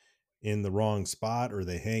in the wrong spot or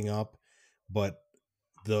they hang up. But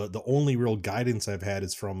the only real guidance I've had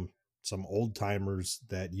is from some old timers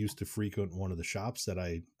that used to frequent one of the shops that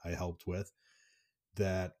I helped with,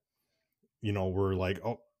 that, were like,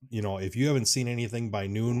 oh, if you haven't seen anything by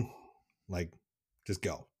noon, like, just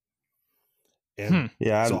go. And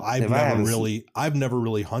Yeah. so I've never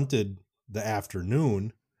really hunted the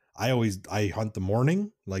afternoon. I hunt the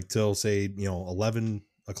morning, like till say, 11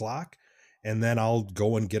 o'clock, and then I'll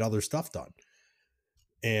go and get other stuff done.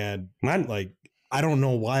 And I don't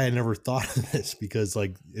know why I never thought of this, because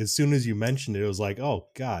like as soon as you mentioned it, it was like, oh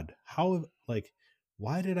God,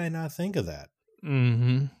 why did I not think of that?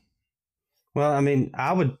 Mm-hmm. Well, I mean,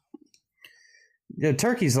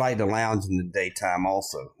 turkeys like to lounge in the daytime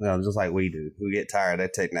also, just like we do. We get tired, they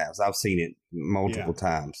take naps. I've seen it multiple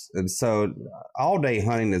times. And so all day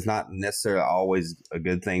hunting is not necessarily always a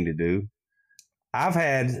good thing to do. I've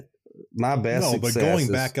had my best success. But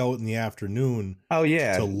going back out in the afternoon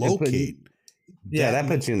to locate. That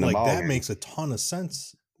puts you in the ball that game. makes a ton of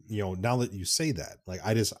sense, now that you say that. Like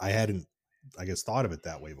I hadn't, I guess, thought of it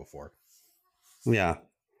that way before. Yeah.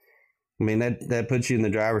 I mean, that puts you in the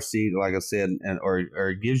driver's seat, like I said, or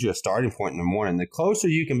it gives you a starting point in the morning. The closer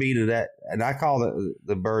you can be to that, and I call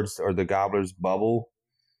the birds or the gobblers bubble,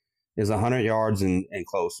 is 100 yards and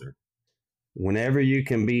closer. Whenever you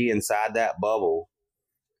can be inside that bubble,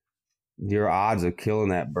 your odds of killing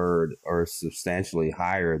that bird are substantially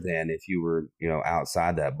higher than if you were,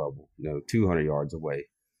 outside that bubble, 200 yards away.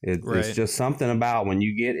 It's just something about when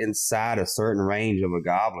you get inside a certain range of a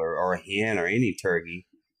gobbler or a hen or any turkey,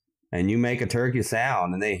 and you make a turkey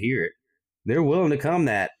sound and they hear it, they're willing to come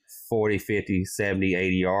that 40, 50, 70,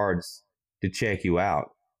 80 yards to check you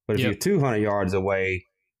out. But if you're 200 yards away,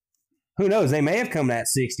 who knows? They may have come that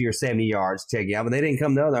 60 or 70 yards to check you out, but they didn't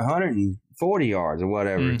come the other 140 yards or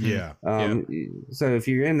whatever. Mm-hmm. Yeah. So if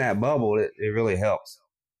you're in that bubble, it really helps.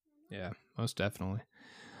 Yeah, most definitely.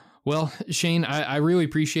 Well, Shane, I really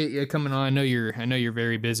appreciate you coming on. I know you're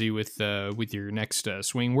very busy with your next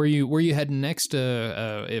swing. Where you heading next?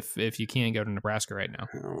 If you can't go to Nebraska right now.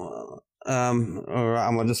 I'm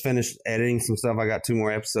gonna just finish editing some stuff. I got 2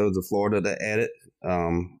 more episodes of Florida to edit.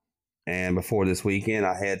 And before this weekend,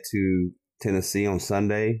 I head to Tennessee on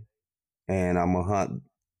Sunday, and I'm gonna hunt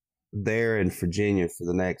there in Virginia for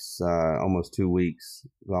the next almost 2 weeks.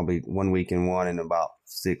 I'll be 1 week in one and about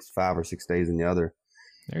 5 or 6 days in the other.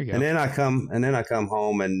 There you go. And then I come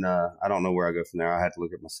home, and I don't know where I go from there. I have to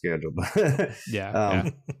look at my schedule, but I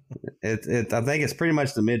think it's pretty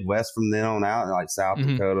much the Midwest from then on out, like South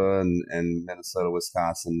Dakota and Minnesota,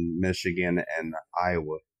 Wisconsin, Michigan, and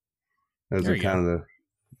Iowa. Those are kind of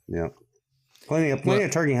the plenty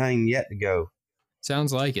of turkey hunting yet to go.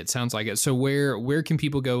 Sounds like it. So where can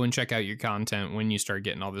people go and check out your content when you start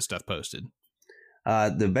getting all this stuff posted?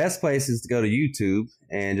 The best place is to go to YouTube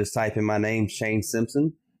and just type in my name, Shane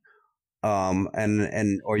Simpson.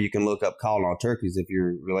 Or you can look up Calling All Turkeys if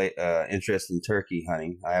you're really interested in turkey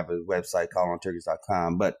hunting. I have a website,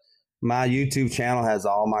 callingallturkeys.com. But my YouTube channel has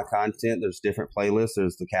all my content. There's different playlists.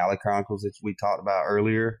 There's the Cali Chronicles that we talked about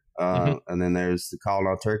earlier. And then there's the Calling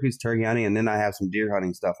All Turkeys, turkey hunting. And then I have some deer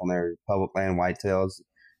hunting stuff on there, public land whitetails.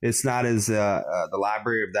 It's not as the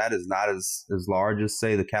library of that is not as large as,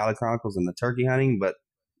 say, the Cali Chronicles and the turkey hunting, but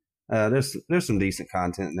there's some decent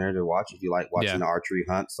content in there to watch if you like watching archery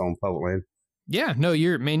hunts on public land. Yeah, no,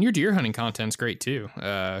 your deer hunting content's great too.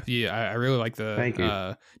 I really like the. Thank you.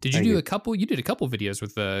 You did a couple videos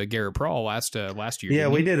with Garrett Prawl last year? Yeah,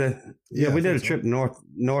 we did a trip to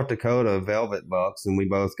North Dakota, velvet bucks, and we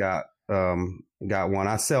both got one.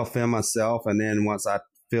 I self-filmed myself, and then once I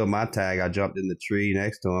filmed my tag, I jumped in the tree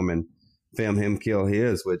next to him and filmed him kill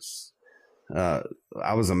his, which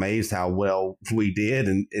I was amazed how well we did,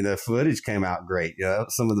 and the footage came out great.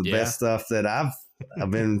 Some of the best stuff that I've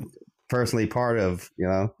been personally part of.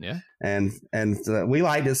 And we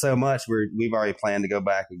liked it so much we've already planned to go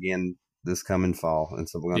back again this coming fall, and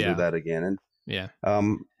so we're gonna do that again.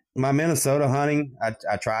 And my Minnesota hunting,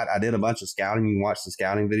 I did a bunch of scouting. You can watch the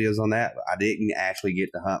scouting videos on that. I didn't actually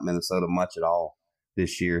get to hunt Minnesota much at all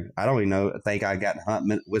this year. I don't even know. I think I got to hunt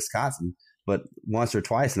Wisconsin, but once or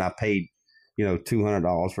twice, and I paid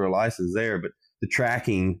 $200 for a license there. But the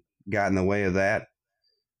tracking got in the way of that.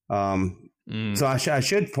 So I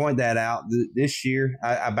should point that out. This year,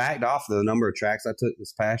 I backed off the number of tracks I took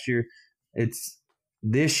this past year.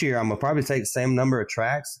 This year I'm gonna probably take the same number of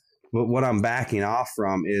tracks, but what I'm backing off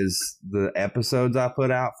from is the episodes I put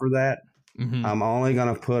out for that. I'm only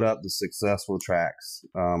going to put up the successful tracks.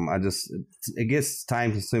 It gets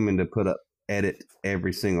time consuming to edit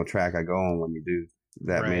every single track I go on when you do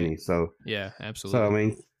that many. So yeah, absolutely. So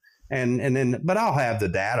I mean, but I'll have the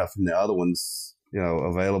data from the other ones,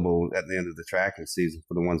 available at the end of the tracking season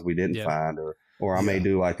for the ones we didn't find, or I may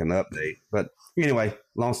do like an update. But anyway,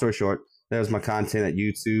 long story short, there's my content at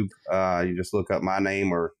YouTube. You just look up my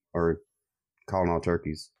name or Calling All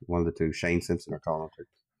Turkeys. One of the two, Shane Simpson or Calling All Turkeys.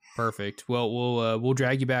 Perfect. Well, we'll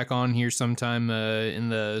drag you back on here sometime in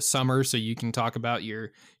the summer so you can talk about your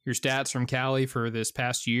stats from Cali for this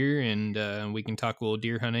past year, and we can talk a little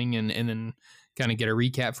deer hunting and then kind of get a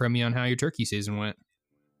recap from you on how your turkey season went.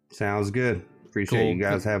 Sounds good. Appreciate you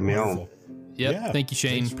guys having me on. Yep. Yeah, thank you,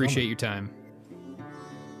 Shane. Appreciate your time.